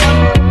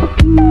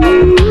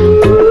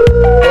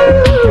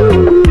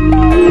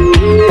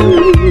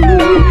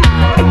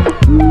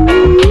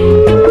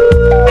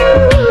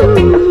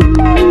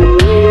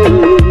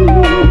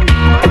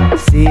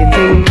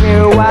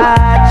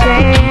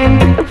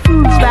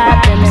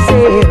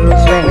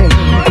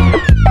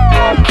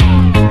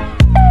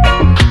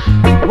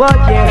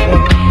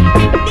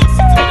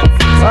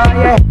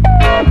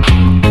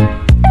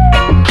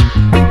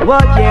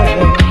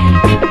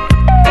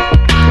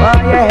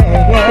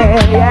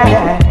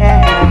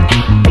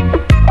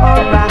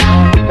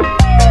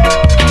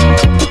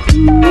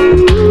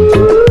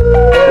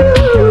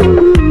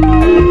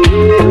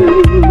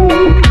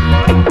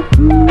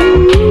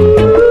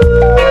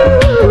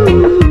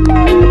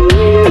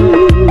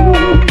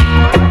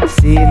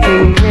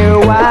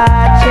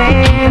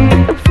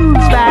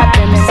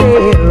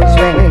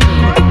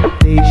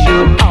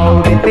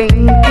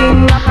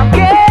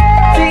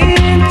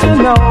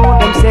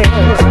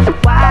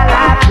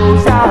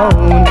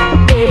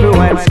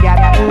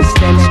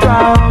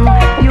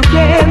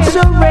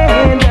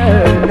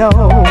 no,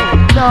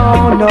 no,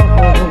 no.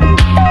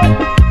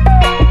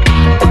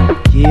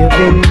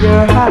 Giving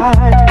your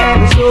heart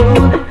and soul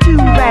to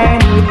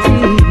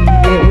vanity,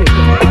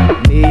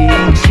 yeah,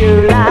 makes your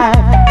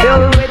life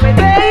filled with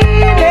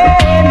pain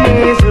and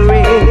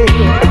misery.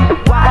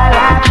 While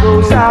life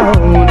goes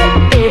on,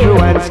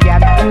 everyone's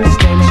got to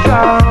stand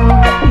strong.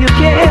 You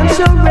can't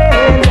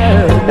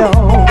surrender, no,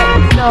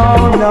 no,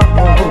 no.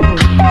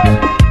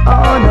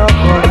 Oh no.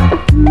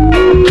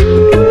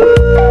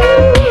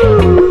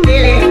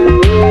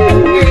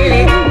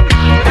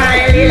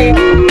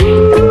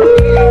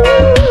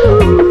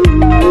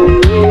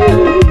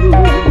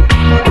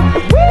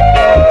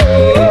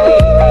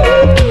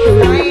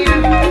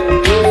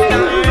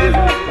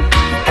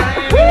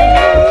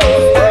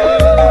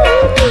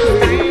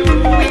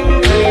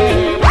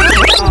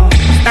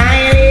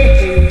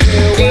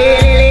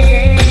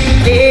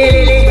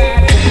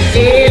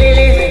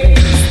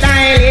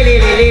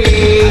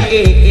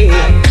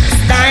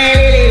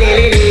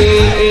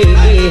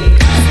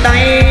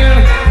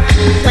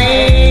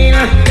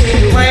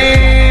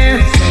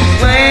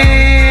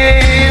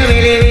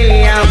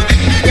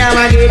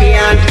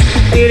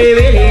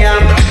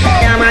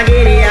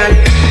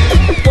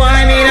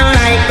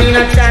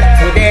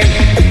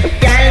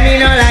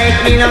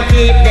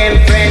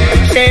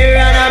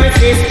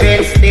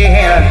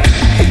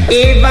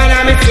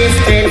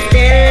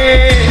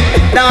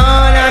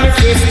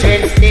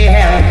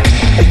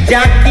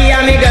 Jackie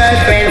and me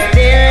girlfriend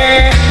still.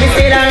 Me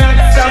say that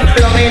lots of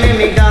loving and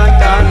me gone,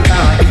 gone,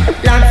 gone.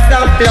 Lots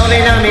of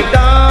loving and me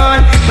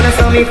gone. When I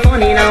saw me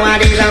funny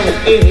nowadays I'm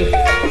with it.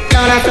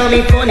 Lord, I saw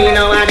me funny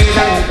nowadays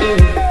I'm with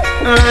it.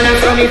 Lord, I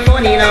saw me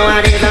funny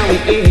nowadays I'm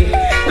with it.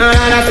 Lord,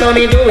 I saw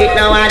me do it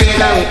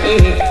nowadays I'm with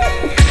it.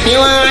 Me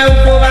want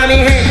roof over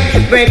me head,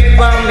 bread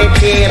from me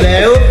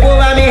table. Roof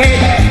over me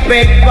head,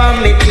 bread from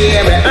me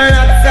table.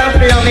 Lots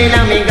of loving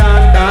and me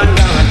gone, gone,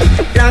 gone.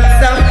 Lots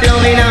of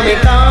loving and me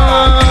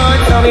gone.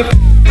 So me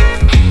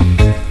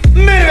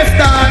middle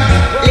star,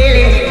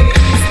 Lily,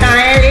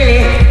 style Lily,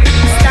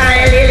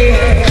 style Lily,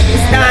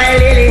 style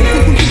Lily,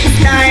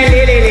 style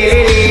Lily,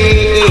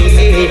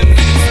 Lily,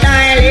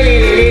 style Lily,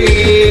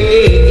 Lily,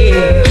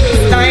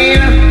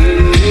 style,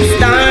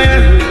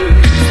 style,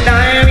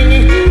 style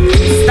Lily,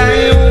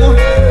 style,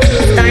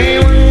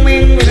 style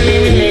wing,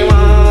 Lily,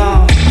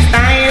 wow,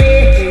 style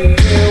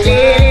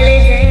Lily,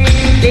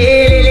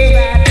 Lily, Lily,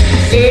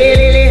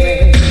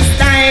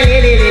 style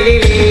Lily,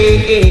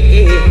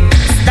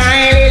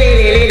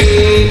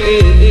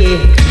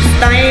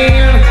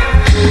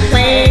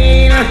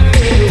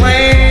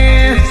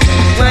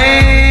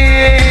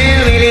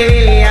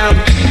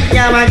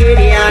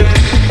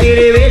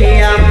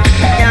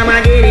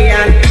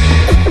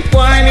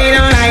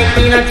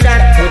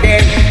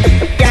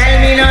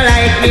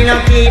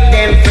 keep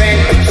them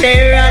friends.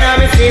 Share on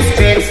my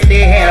sister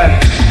still.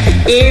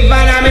 Even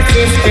on my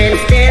sister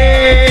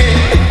still.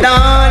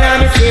 Dawn on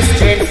my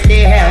sister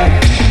still.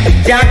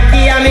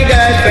 Jackie and my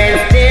girlfriend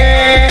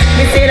still.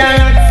 Me say that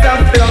lots of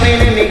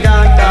loving and me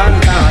gone, gone,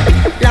 gone.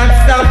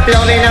 Lots of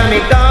loving and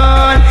me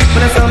gone.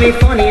 When I saw me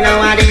funny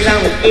nowadays I'm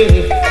with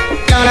it.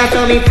 Lord, I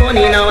saw me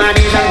funny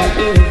nowadays I'm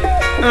with it.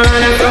 Lord,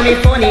 I saw me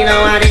funny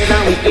nowadays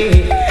I'm with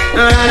it.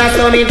 Lord, I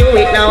saw me do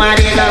it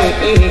nowadays I'm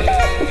with it.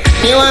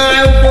 Me want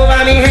roof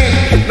over me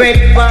head, bread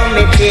from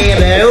me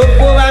table.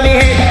 Roof over me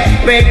head,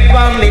 bread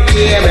from me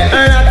table.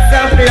 Lots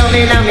of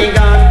loving and me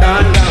gone,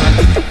 gone, gone.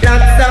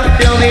 Lots of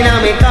loving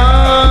and me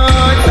gone.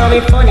 So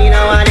me funny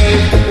nowadays,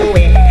 ooh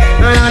eh.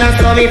 Lord,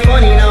 so me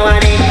funny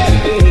nowadays,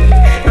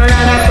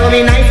 Lord, so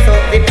me nice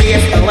up the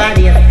place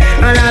nowadays.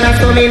 Lord,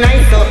 so me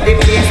nice up the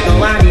place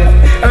nowadays.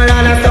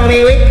 Lord, so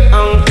me wick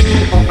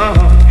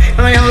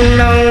young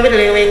down with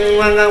the wing,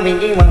 wang a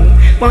wingy wang.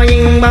 My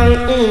young bang,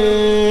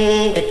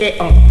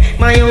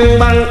 my young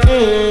bang,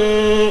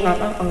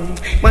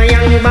 my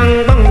young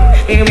bang bang,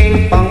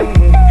 bing bang,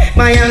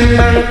 my young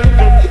bang.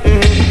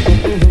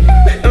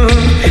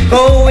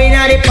 Go in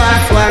at the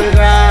past one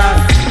grass,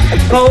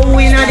 go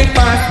in at the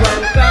past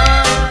one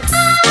grass.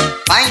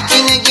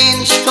 Fighting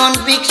against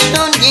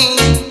conviction, yeah.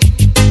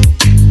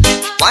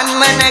 One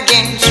man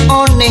against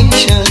all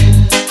nation.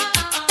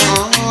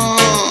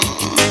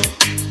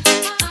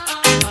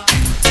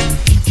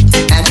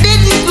 I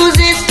didn't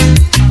possess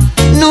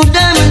no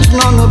diamonds,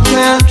 no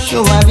pearls,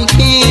 so I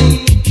became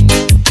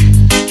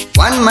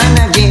one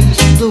man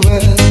against the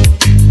world.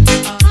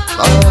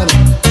 God.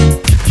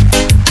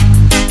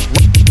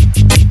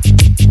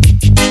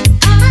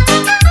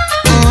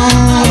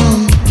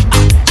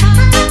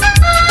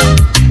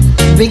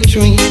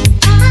 Victory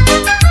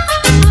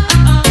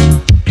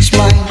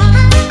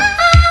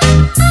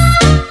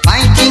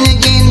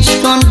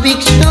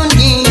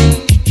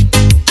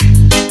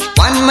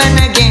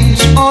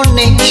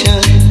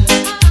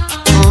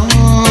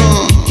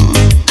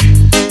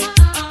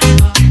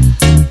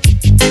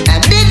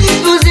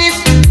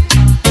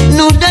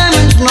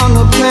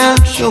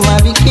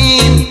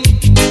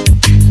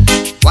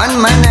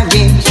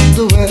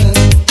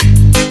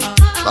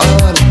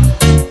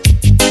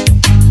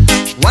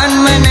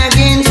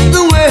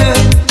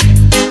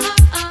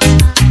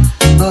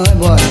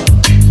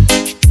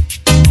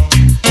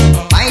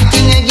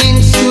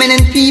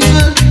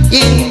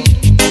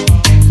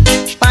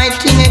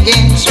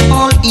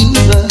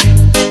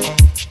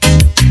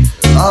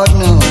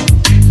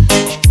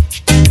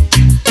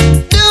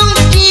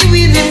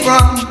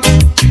wrong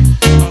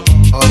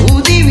or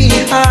who they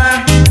really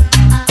are.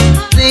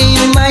 They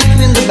might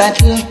win the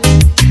battle,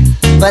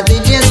 but they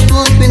just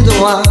won't win the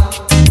war.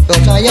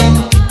 Cause I am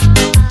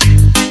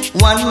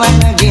one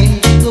man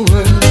against the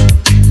world.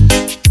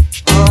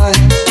 Oh,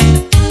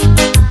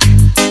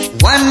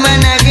 one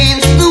man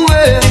against the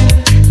world.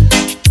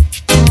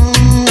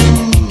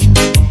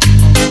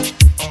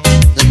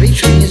 The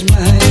victory is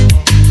mine.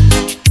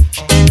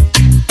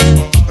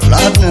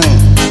 Lord knows.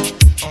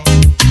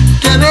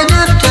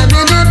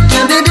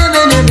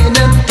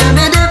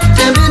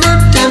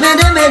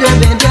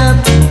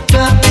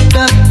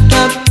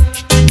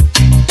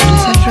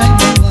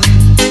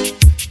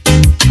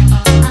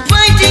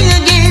 Fighting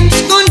against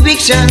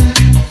conviction.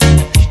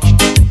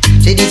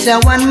 Say this a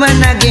one man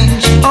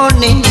against all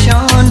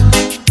nation.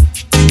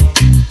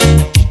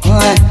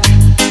 Why?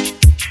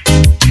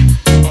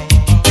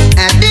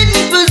 I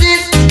didn't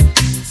possess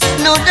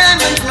no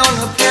diamonds, no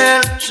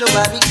pearl, so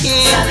I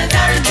became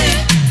solidarity.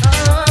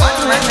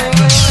 One man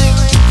against.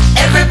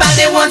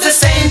 Everybody wants the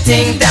same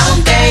thing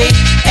down there.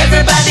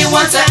 Everybody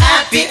wants a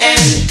happy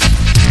end.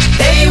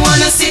 They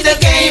wanna see the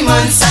game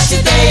on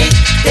Saturday.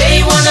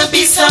 They wanna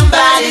be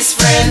somebody's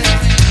friend.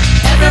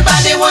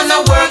 Everybody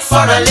wanna work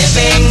for a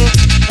living.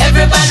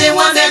 Everybody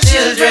wants their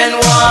children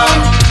warm.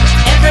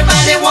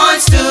 Everybody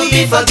wants to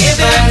be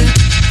forgiven.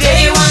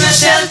 They want a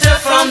shelter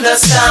from the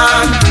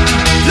storm.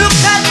 Look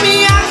at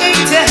me, I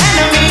ain't your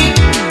enemy.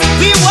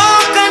 We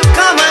walk on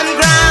common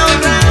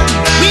ground.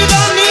 We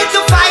don't need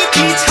to fight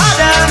each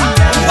other.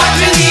 What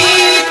we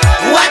need,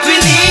 what we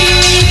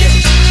need.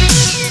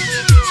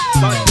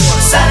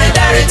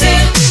 Solidarity.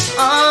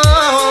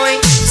 Oh,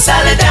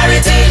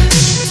 solidarity.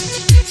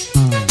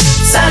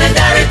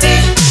 Solidarity.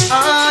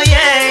 Oh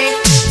yeah.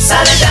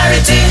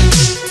 Solidarity.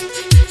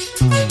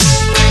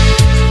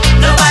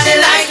 Nobody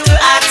likes to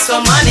ask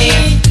for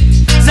money.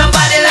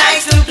 Nobody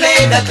likes to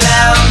play the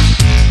clown.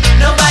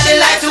 Nobody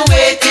likes to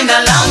wait in a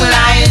long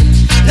line.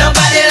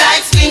 Nobody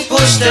likes being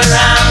pushed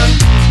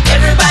around.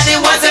 Everybody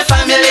wants their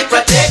family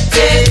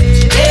protected.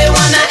 They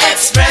wanna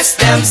express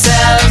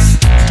themselves.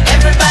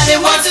 Everybody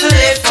wants to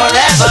live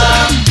forever.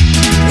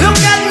 Look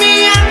at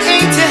me, I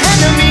ain't your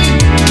enemy.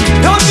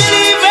 Don't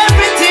believe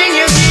everything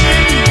you hear.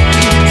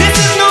 This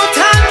is no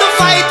time to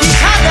fight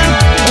each other.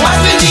 What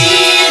we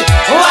need,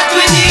 what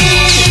we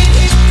need.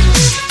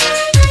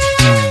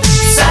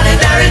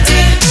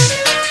 Solidarity.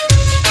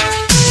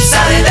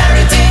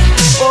 Solidarity.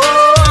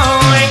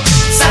 Oh,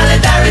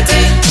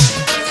 solidarity.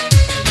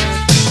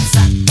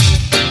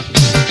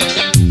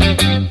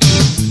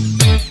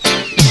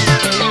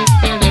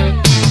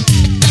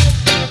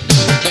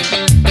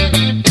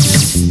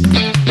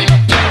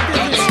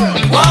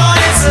 What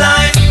is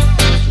life?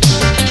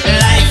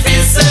 Life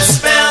is a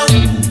spell.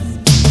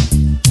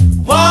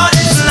 What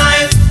is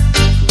life?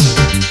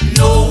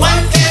 No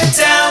one can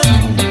tell.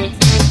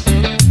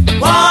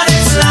 What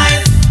is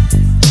life?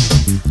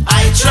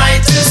 I try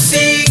to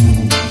see.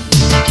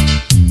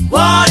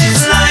 What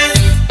is life?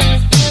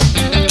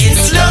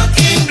 It's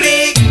looking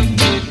bleak.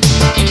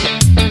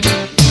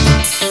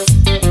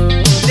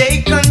 They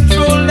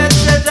control the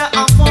treasure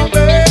of our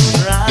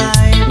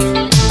birthright.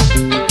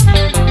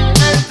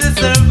 And to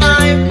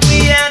survive, we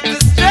had to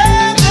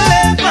struggle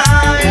and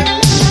fight.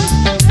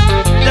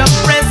 The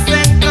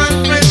present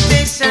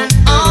confrontation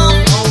of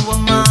our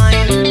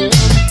mind.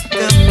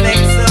 The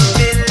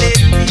flexibility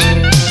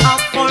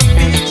of our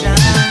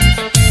vision.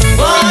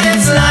 What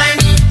is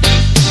life?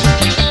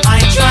 I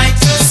try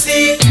to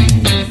see.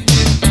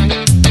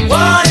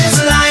 What is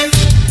life?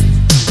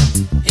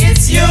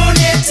 It's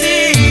unity.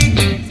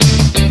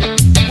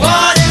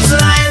 What is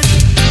life?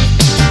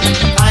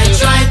 I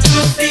try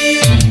to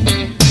feel.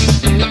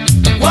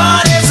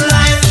 What is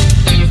life?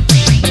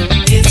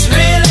 It's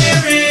really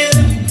real.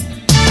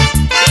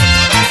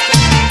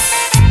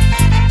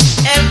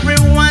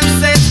 Everyone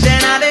says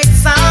they're not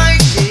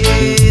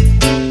excited.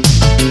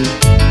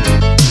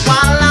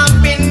 While I've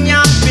been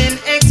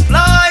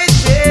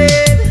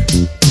exploited.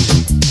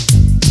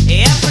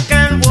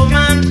 African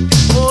woman,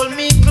 hold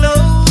me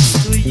close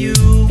to you.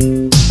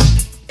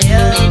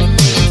 Help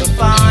me to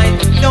fight,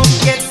 don't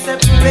get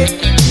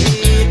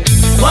separated.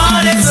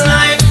 What is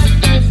life?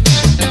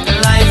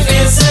 Life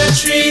is a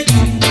treat.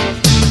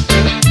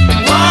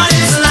 What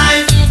is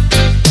life?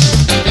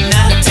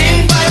 Nothing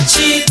but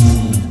cheat.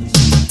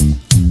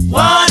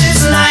 What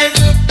is life?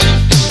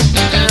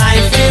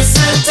 Life is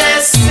a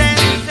test.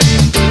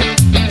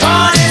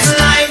 What is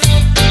life?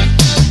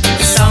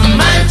 Some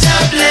man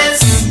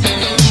jobless.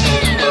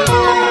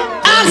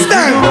 Ask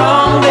them.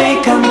 Wrong, they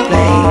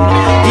complain.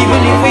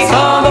 Even if we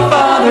call the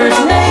Father's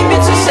name,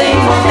 it's the same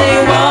what they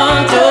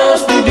want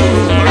us to do.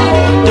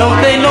 Don't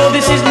they know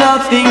this is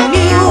nothing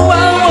new?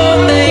 Why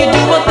won't they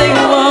do what they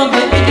want?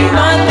 Let me do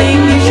my thing,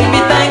 you should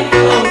be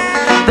thankful.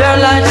 Their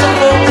lights of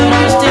hope that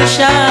are still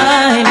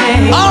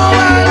shining.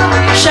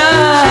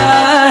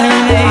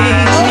 Shining.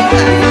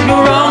 If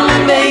you're wrong,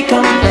 they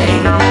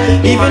complain.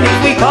 Even if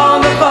we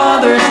call the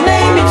Father's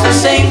name, it's the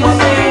same what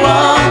they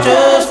want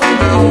us to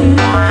do.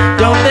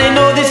 Don't they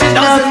know this is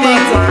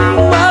nothing?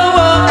 Why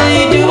won't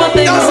they do what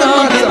they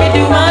want? Let me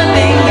do my thing.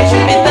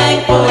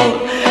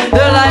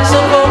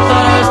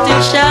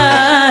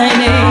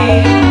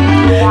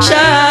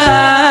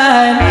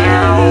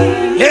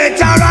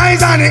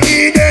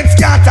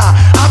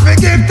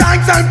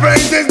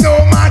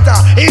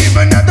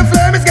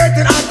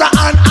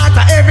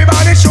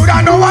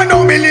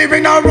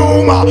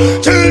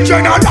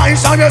 Children are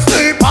rise and you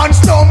sleep and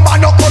slumber.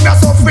 No come here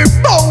so fi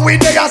bow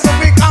with they so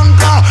fi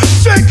conquer.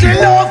 Strictly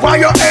love while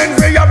you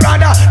envy your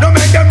brother. No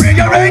make them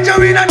rearrange you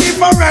in a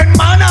different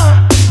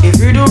manner. If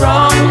you do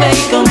wrong,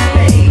 make them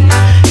pay.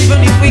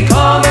 Even if we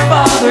call the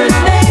Father's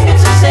name,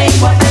 it's the same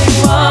what they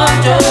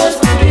want us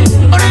to do.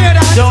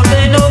 Don't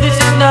they know this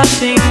is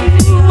nothing?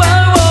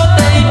 Why won't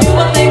they do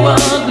what they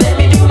want? Let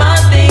me do my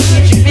thing,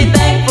 you should be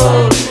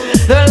thankful.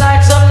 The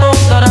lights of hope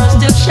that are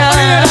still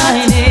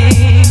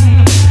shining.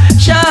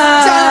 Shine.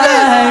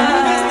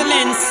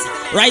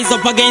 Rise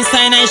up against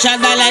Sinai and shall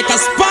die like a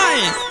spy.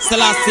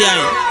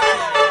 Selassie.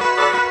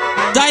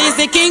 That is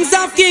the kings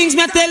of kings,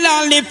 me tell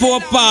all the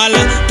poor Paul.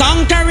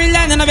 Conquering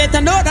land and I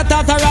better know that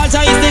after all.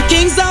 That is the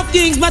kings of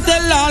kings, me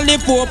tell all the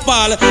poor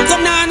Paul.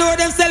 Some now know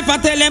themselves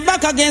and tell them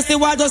back against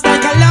the wall. Just like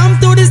a lamb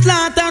to the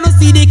slaughter, no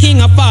see the king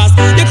of pass.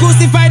 They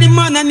crucify the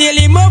man and nail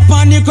him up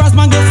on the cross.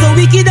 Man get so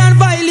wicked and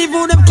vile,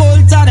 even them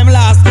cold to them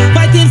last.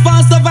 Fighting for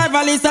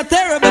survival is a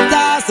terrible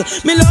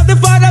task. Me love the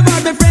Father,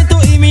 but my friend to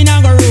him in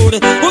the road.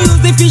 Who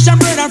use the fish and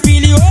bread and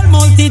feed the whole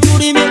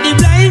multitude. He make the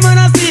blind man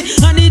a see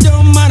and the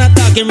dumb man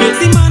attack him. Raise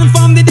the man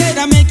from the dead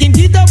and make him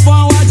get up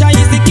and watch. I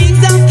is the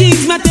kings of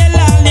kings, me tell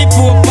all the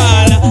poor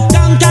Paul.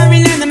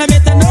 Conquering land and I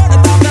better know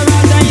that after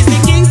all. I is the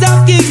kings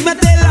of kings, me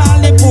tell all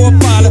the poor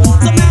Paul.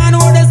 Some now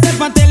know themselves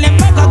and tell them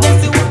back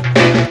against the wall.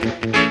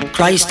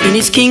 Christ in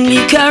his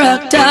kingly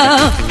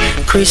character,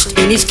 Christ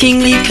in his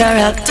kingly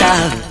character,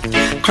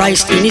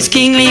 Christ in his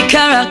kingly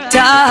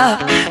character,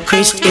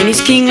 Christ in his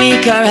kingly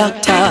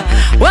character.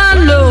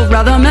 One love,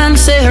 brother man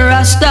say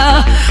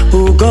Rasta.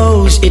 Who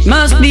goes? It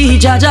must be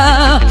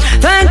Jaja.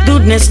 Thank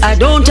goodness I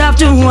don't have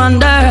to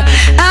wonder.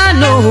 I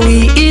know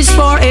he is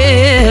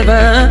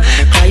forever.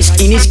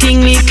 Christ in his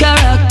kingly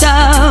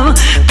character,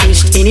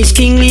 Christ in his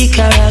kingly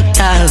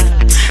character,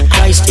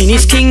 Christ in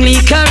his kingly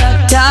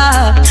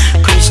character,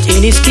 Christ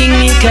in his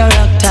kingly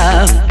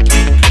character.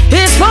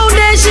 His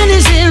foundation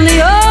is in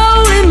the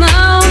holy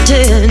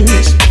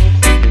mountains.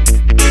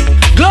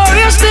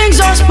 Glorious things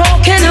are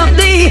spoken of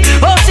thee,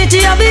 O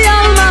city of the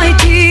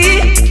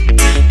Almighty.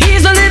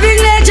 He's the living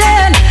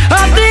legend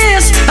of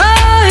this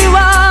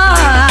Iowa,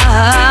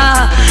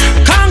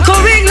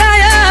 conquering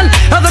lion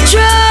of the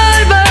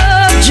tribe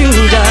of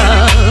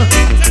Judah.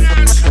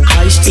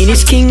 Christ in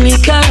his kingly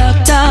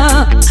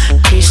character,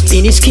 Christ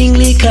in his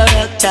kingly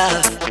character,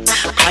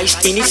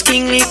 Christ in his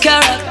kingly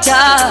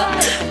character,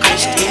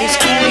 Christ in his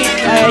kingly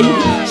character.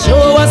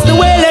 Show us the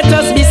way, let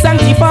us be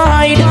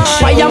sanctified.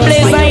 Fire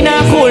blaze, I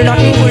not cool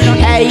nothing.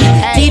 Hey,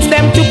 teach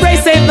them to pray,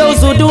 save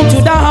those who doomed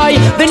to die.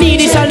 The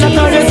needy shall not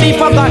always be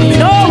forgotten.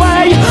 No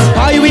way,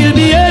 I will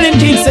be hailing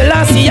King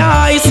Selassie.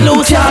 I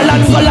slew Saul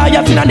and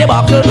Goliath in a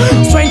debacle.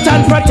 Strength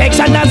and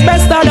protection as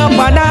best that up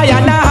and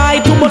I.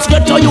 Too much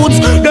ghetto youths,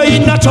 they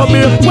in a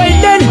trouble. Well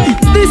then,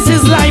 this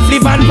is life,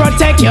 live and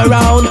protect your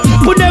own.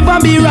 Would never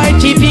be right,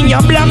 keeping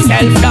your black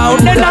self down.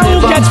 Then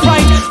who gets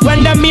fright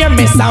when the mere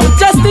miss out?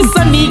 Justice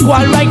and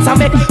equal rights have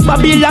it.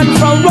 Babylon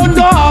from run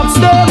the ups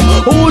them.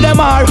 Who them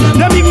are?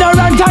 Them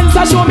ignorant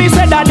answer show me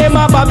said that them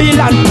a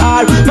Babylon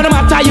are. No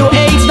matter your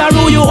age, nor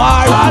who you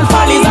are. All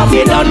follies have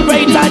been done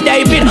greater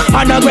David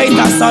and a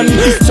greater son.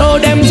 Show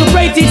them to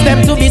pray, teach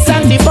them to be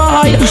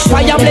sanctified.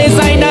 Fire blaze,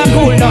 I not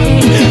cool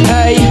nothing.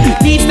 Hey,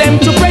 teach them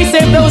to pray,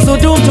 save those who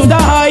doomed to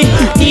die.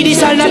 Needy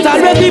shall not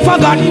always be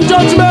forgotten.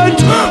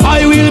 Judgment,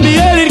 I will be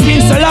hailing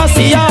King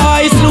Selassie.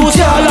 I slew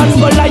Saul and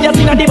Goliath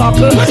in a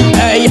debacle.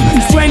 Hey,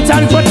 strength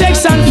and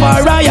protection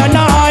for I and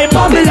I.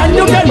 Babylon,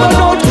 you get run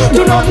out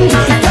to nothing.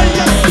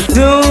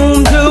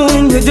 Doom,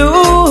 doom, you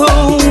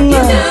doom.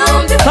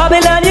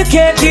 Babylon, you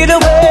can't get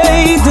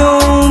away.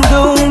 Doom,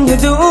 doom, you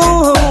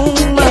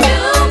doom.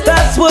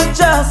 That's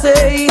what I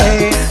say.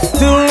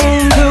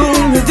 Doom,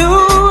 doom, you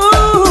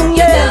doom.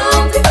 Yeah,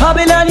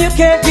 Babylon, you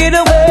can't get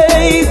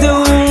away.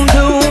 Doom,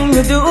 doom,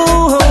 you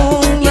doom.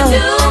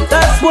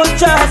 That's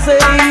what I say.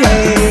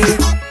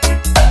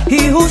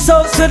 He who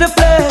sows to the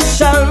flesh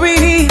shall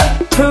reap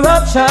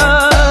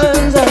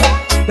corruptions.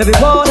 The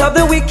reward of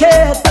the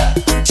wicked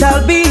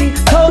shall be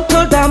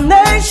total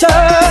damnation.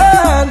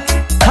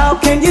 How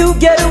can you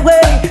get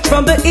away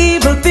from the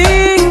evil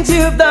things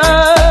you've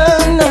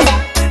done?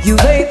 You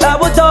raped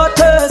our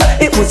daughters,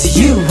 it was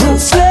you who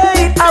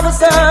slayed our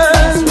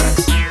sons.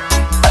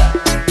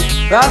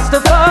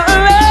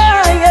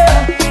 Rastafari,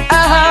 yeah,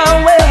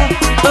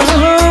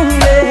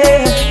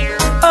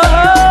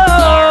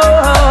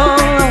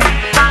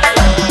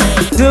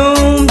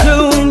 doom,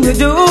 doom, you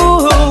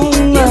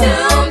doom.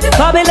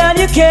 Babylon,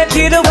 you can't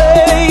get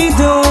away.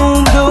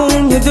 Doom,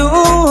 doom, you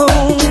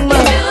doom.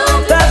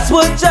 That's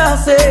what I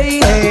say.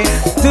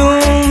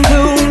 Doom,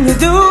 doom, you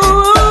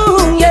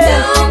doom.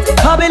 Yeah,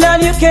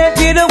 Babylon, you can't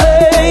get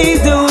away.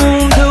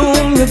 Doom,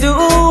 doom, you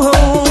doom.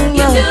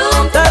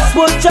 That's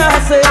what I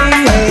say.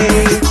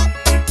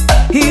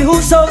 He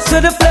who sows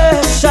to the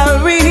flesh shall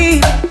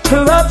reap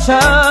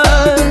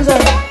corruptions.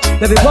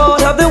 The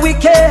reward of the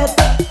wicked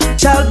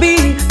shall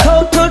be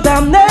total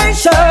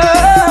damnation.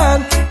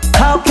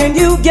 How can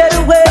you get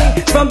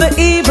away from the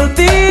evil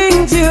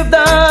things you've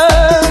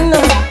done?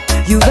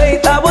 You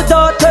raped our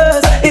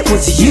daughters, it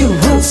was you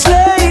who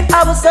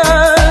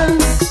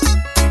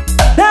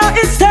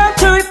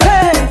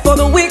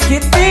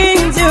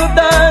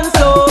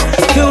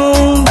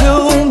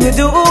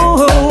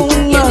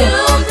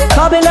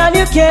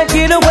can't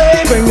get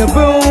away. Bring the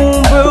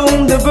broom,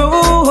 broom, the broom.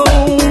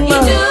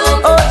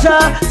 Oh,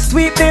 Jah,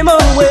 sweep them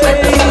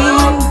away.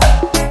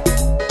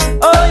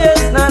 Oh, yes,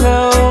 I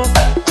know.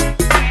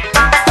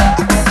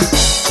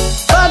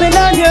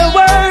 Babylon, you're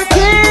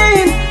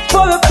working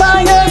for a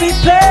fiery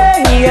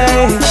play.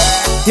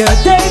 Your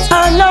days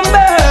are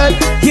numbered.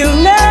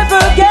 You'll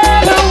never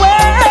get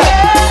away.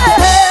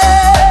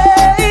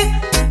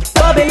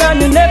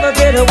 Babylon, you never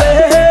get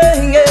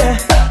away.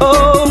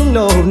 Oh,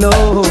 no,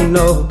 no,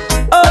 no.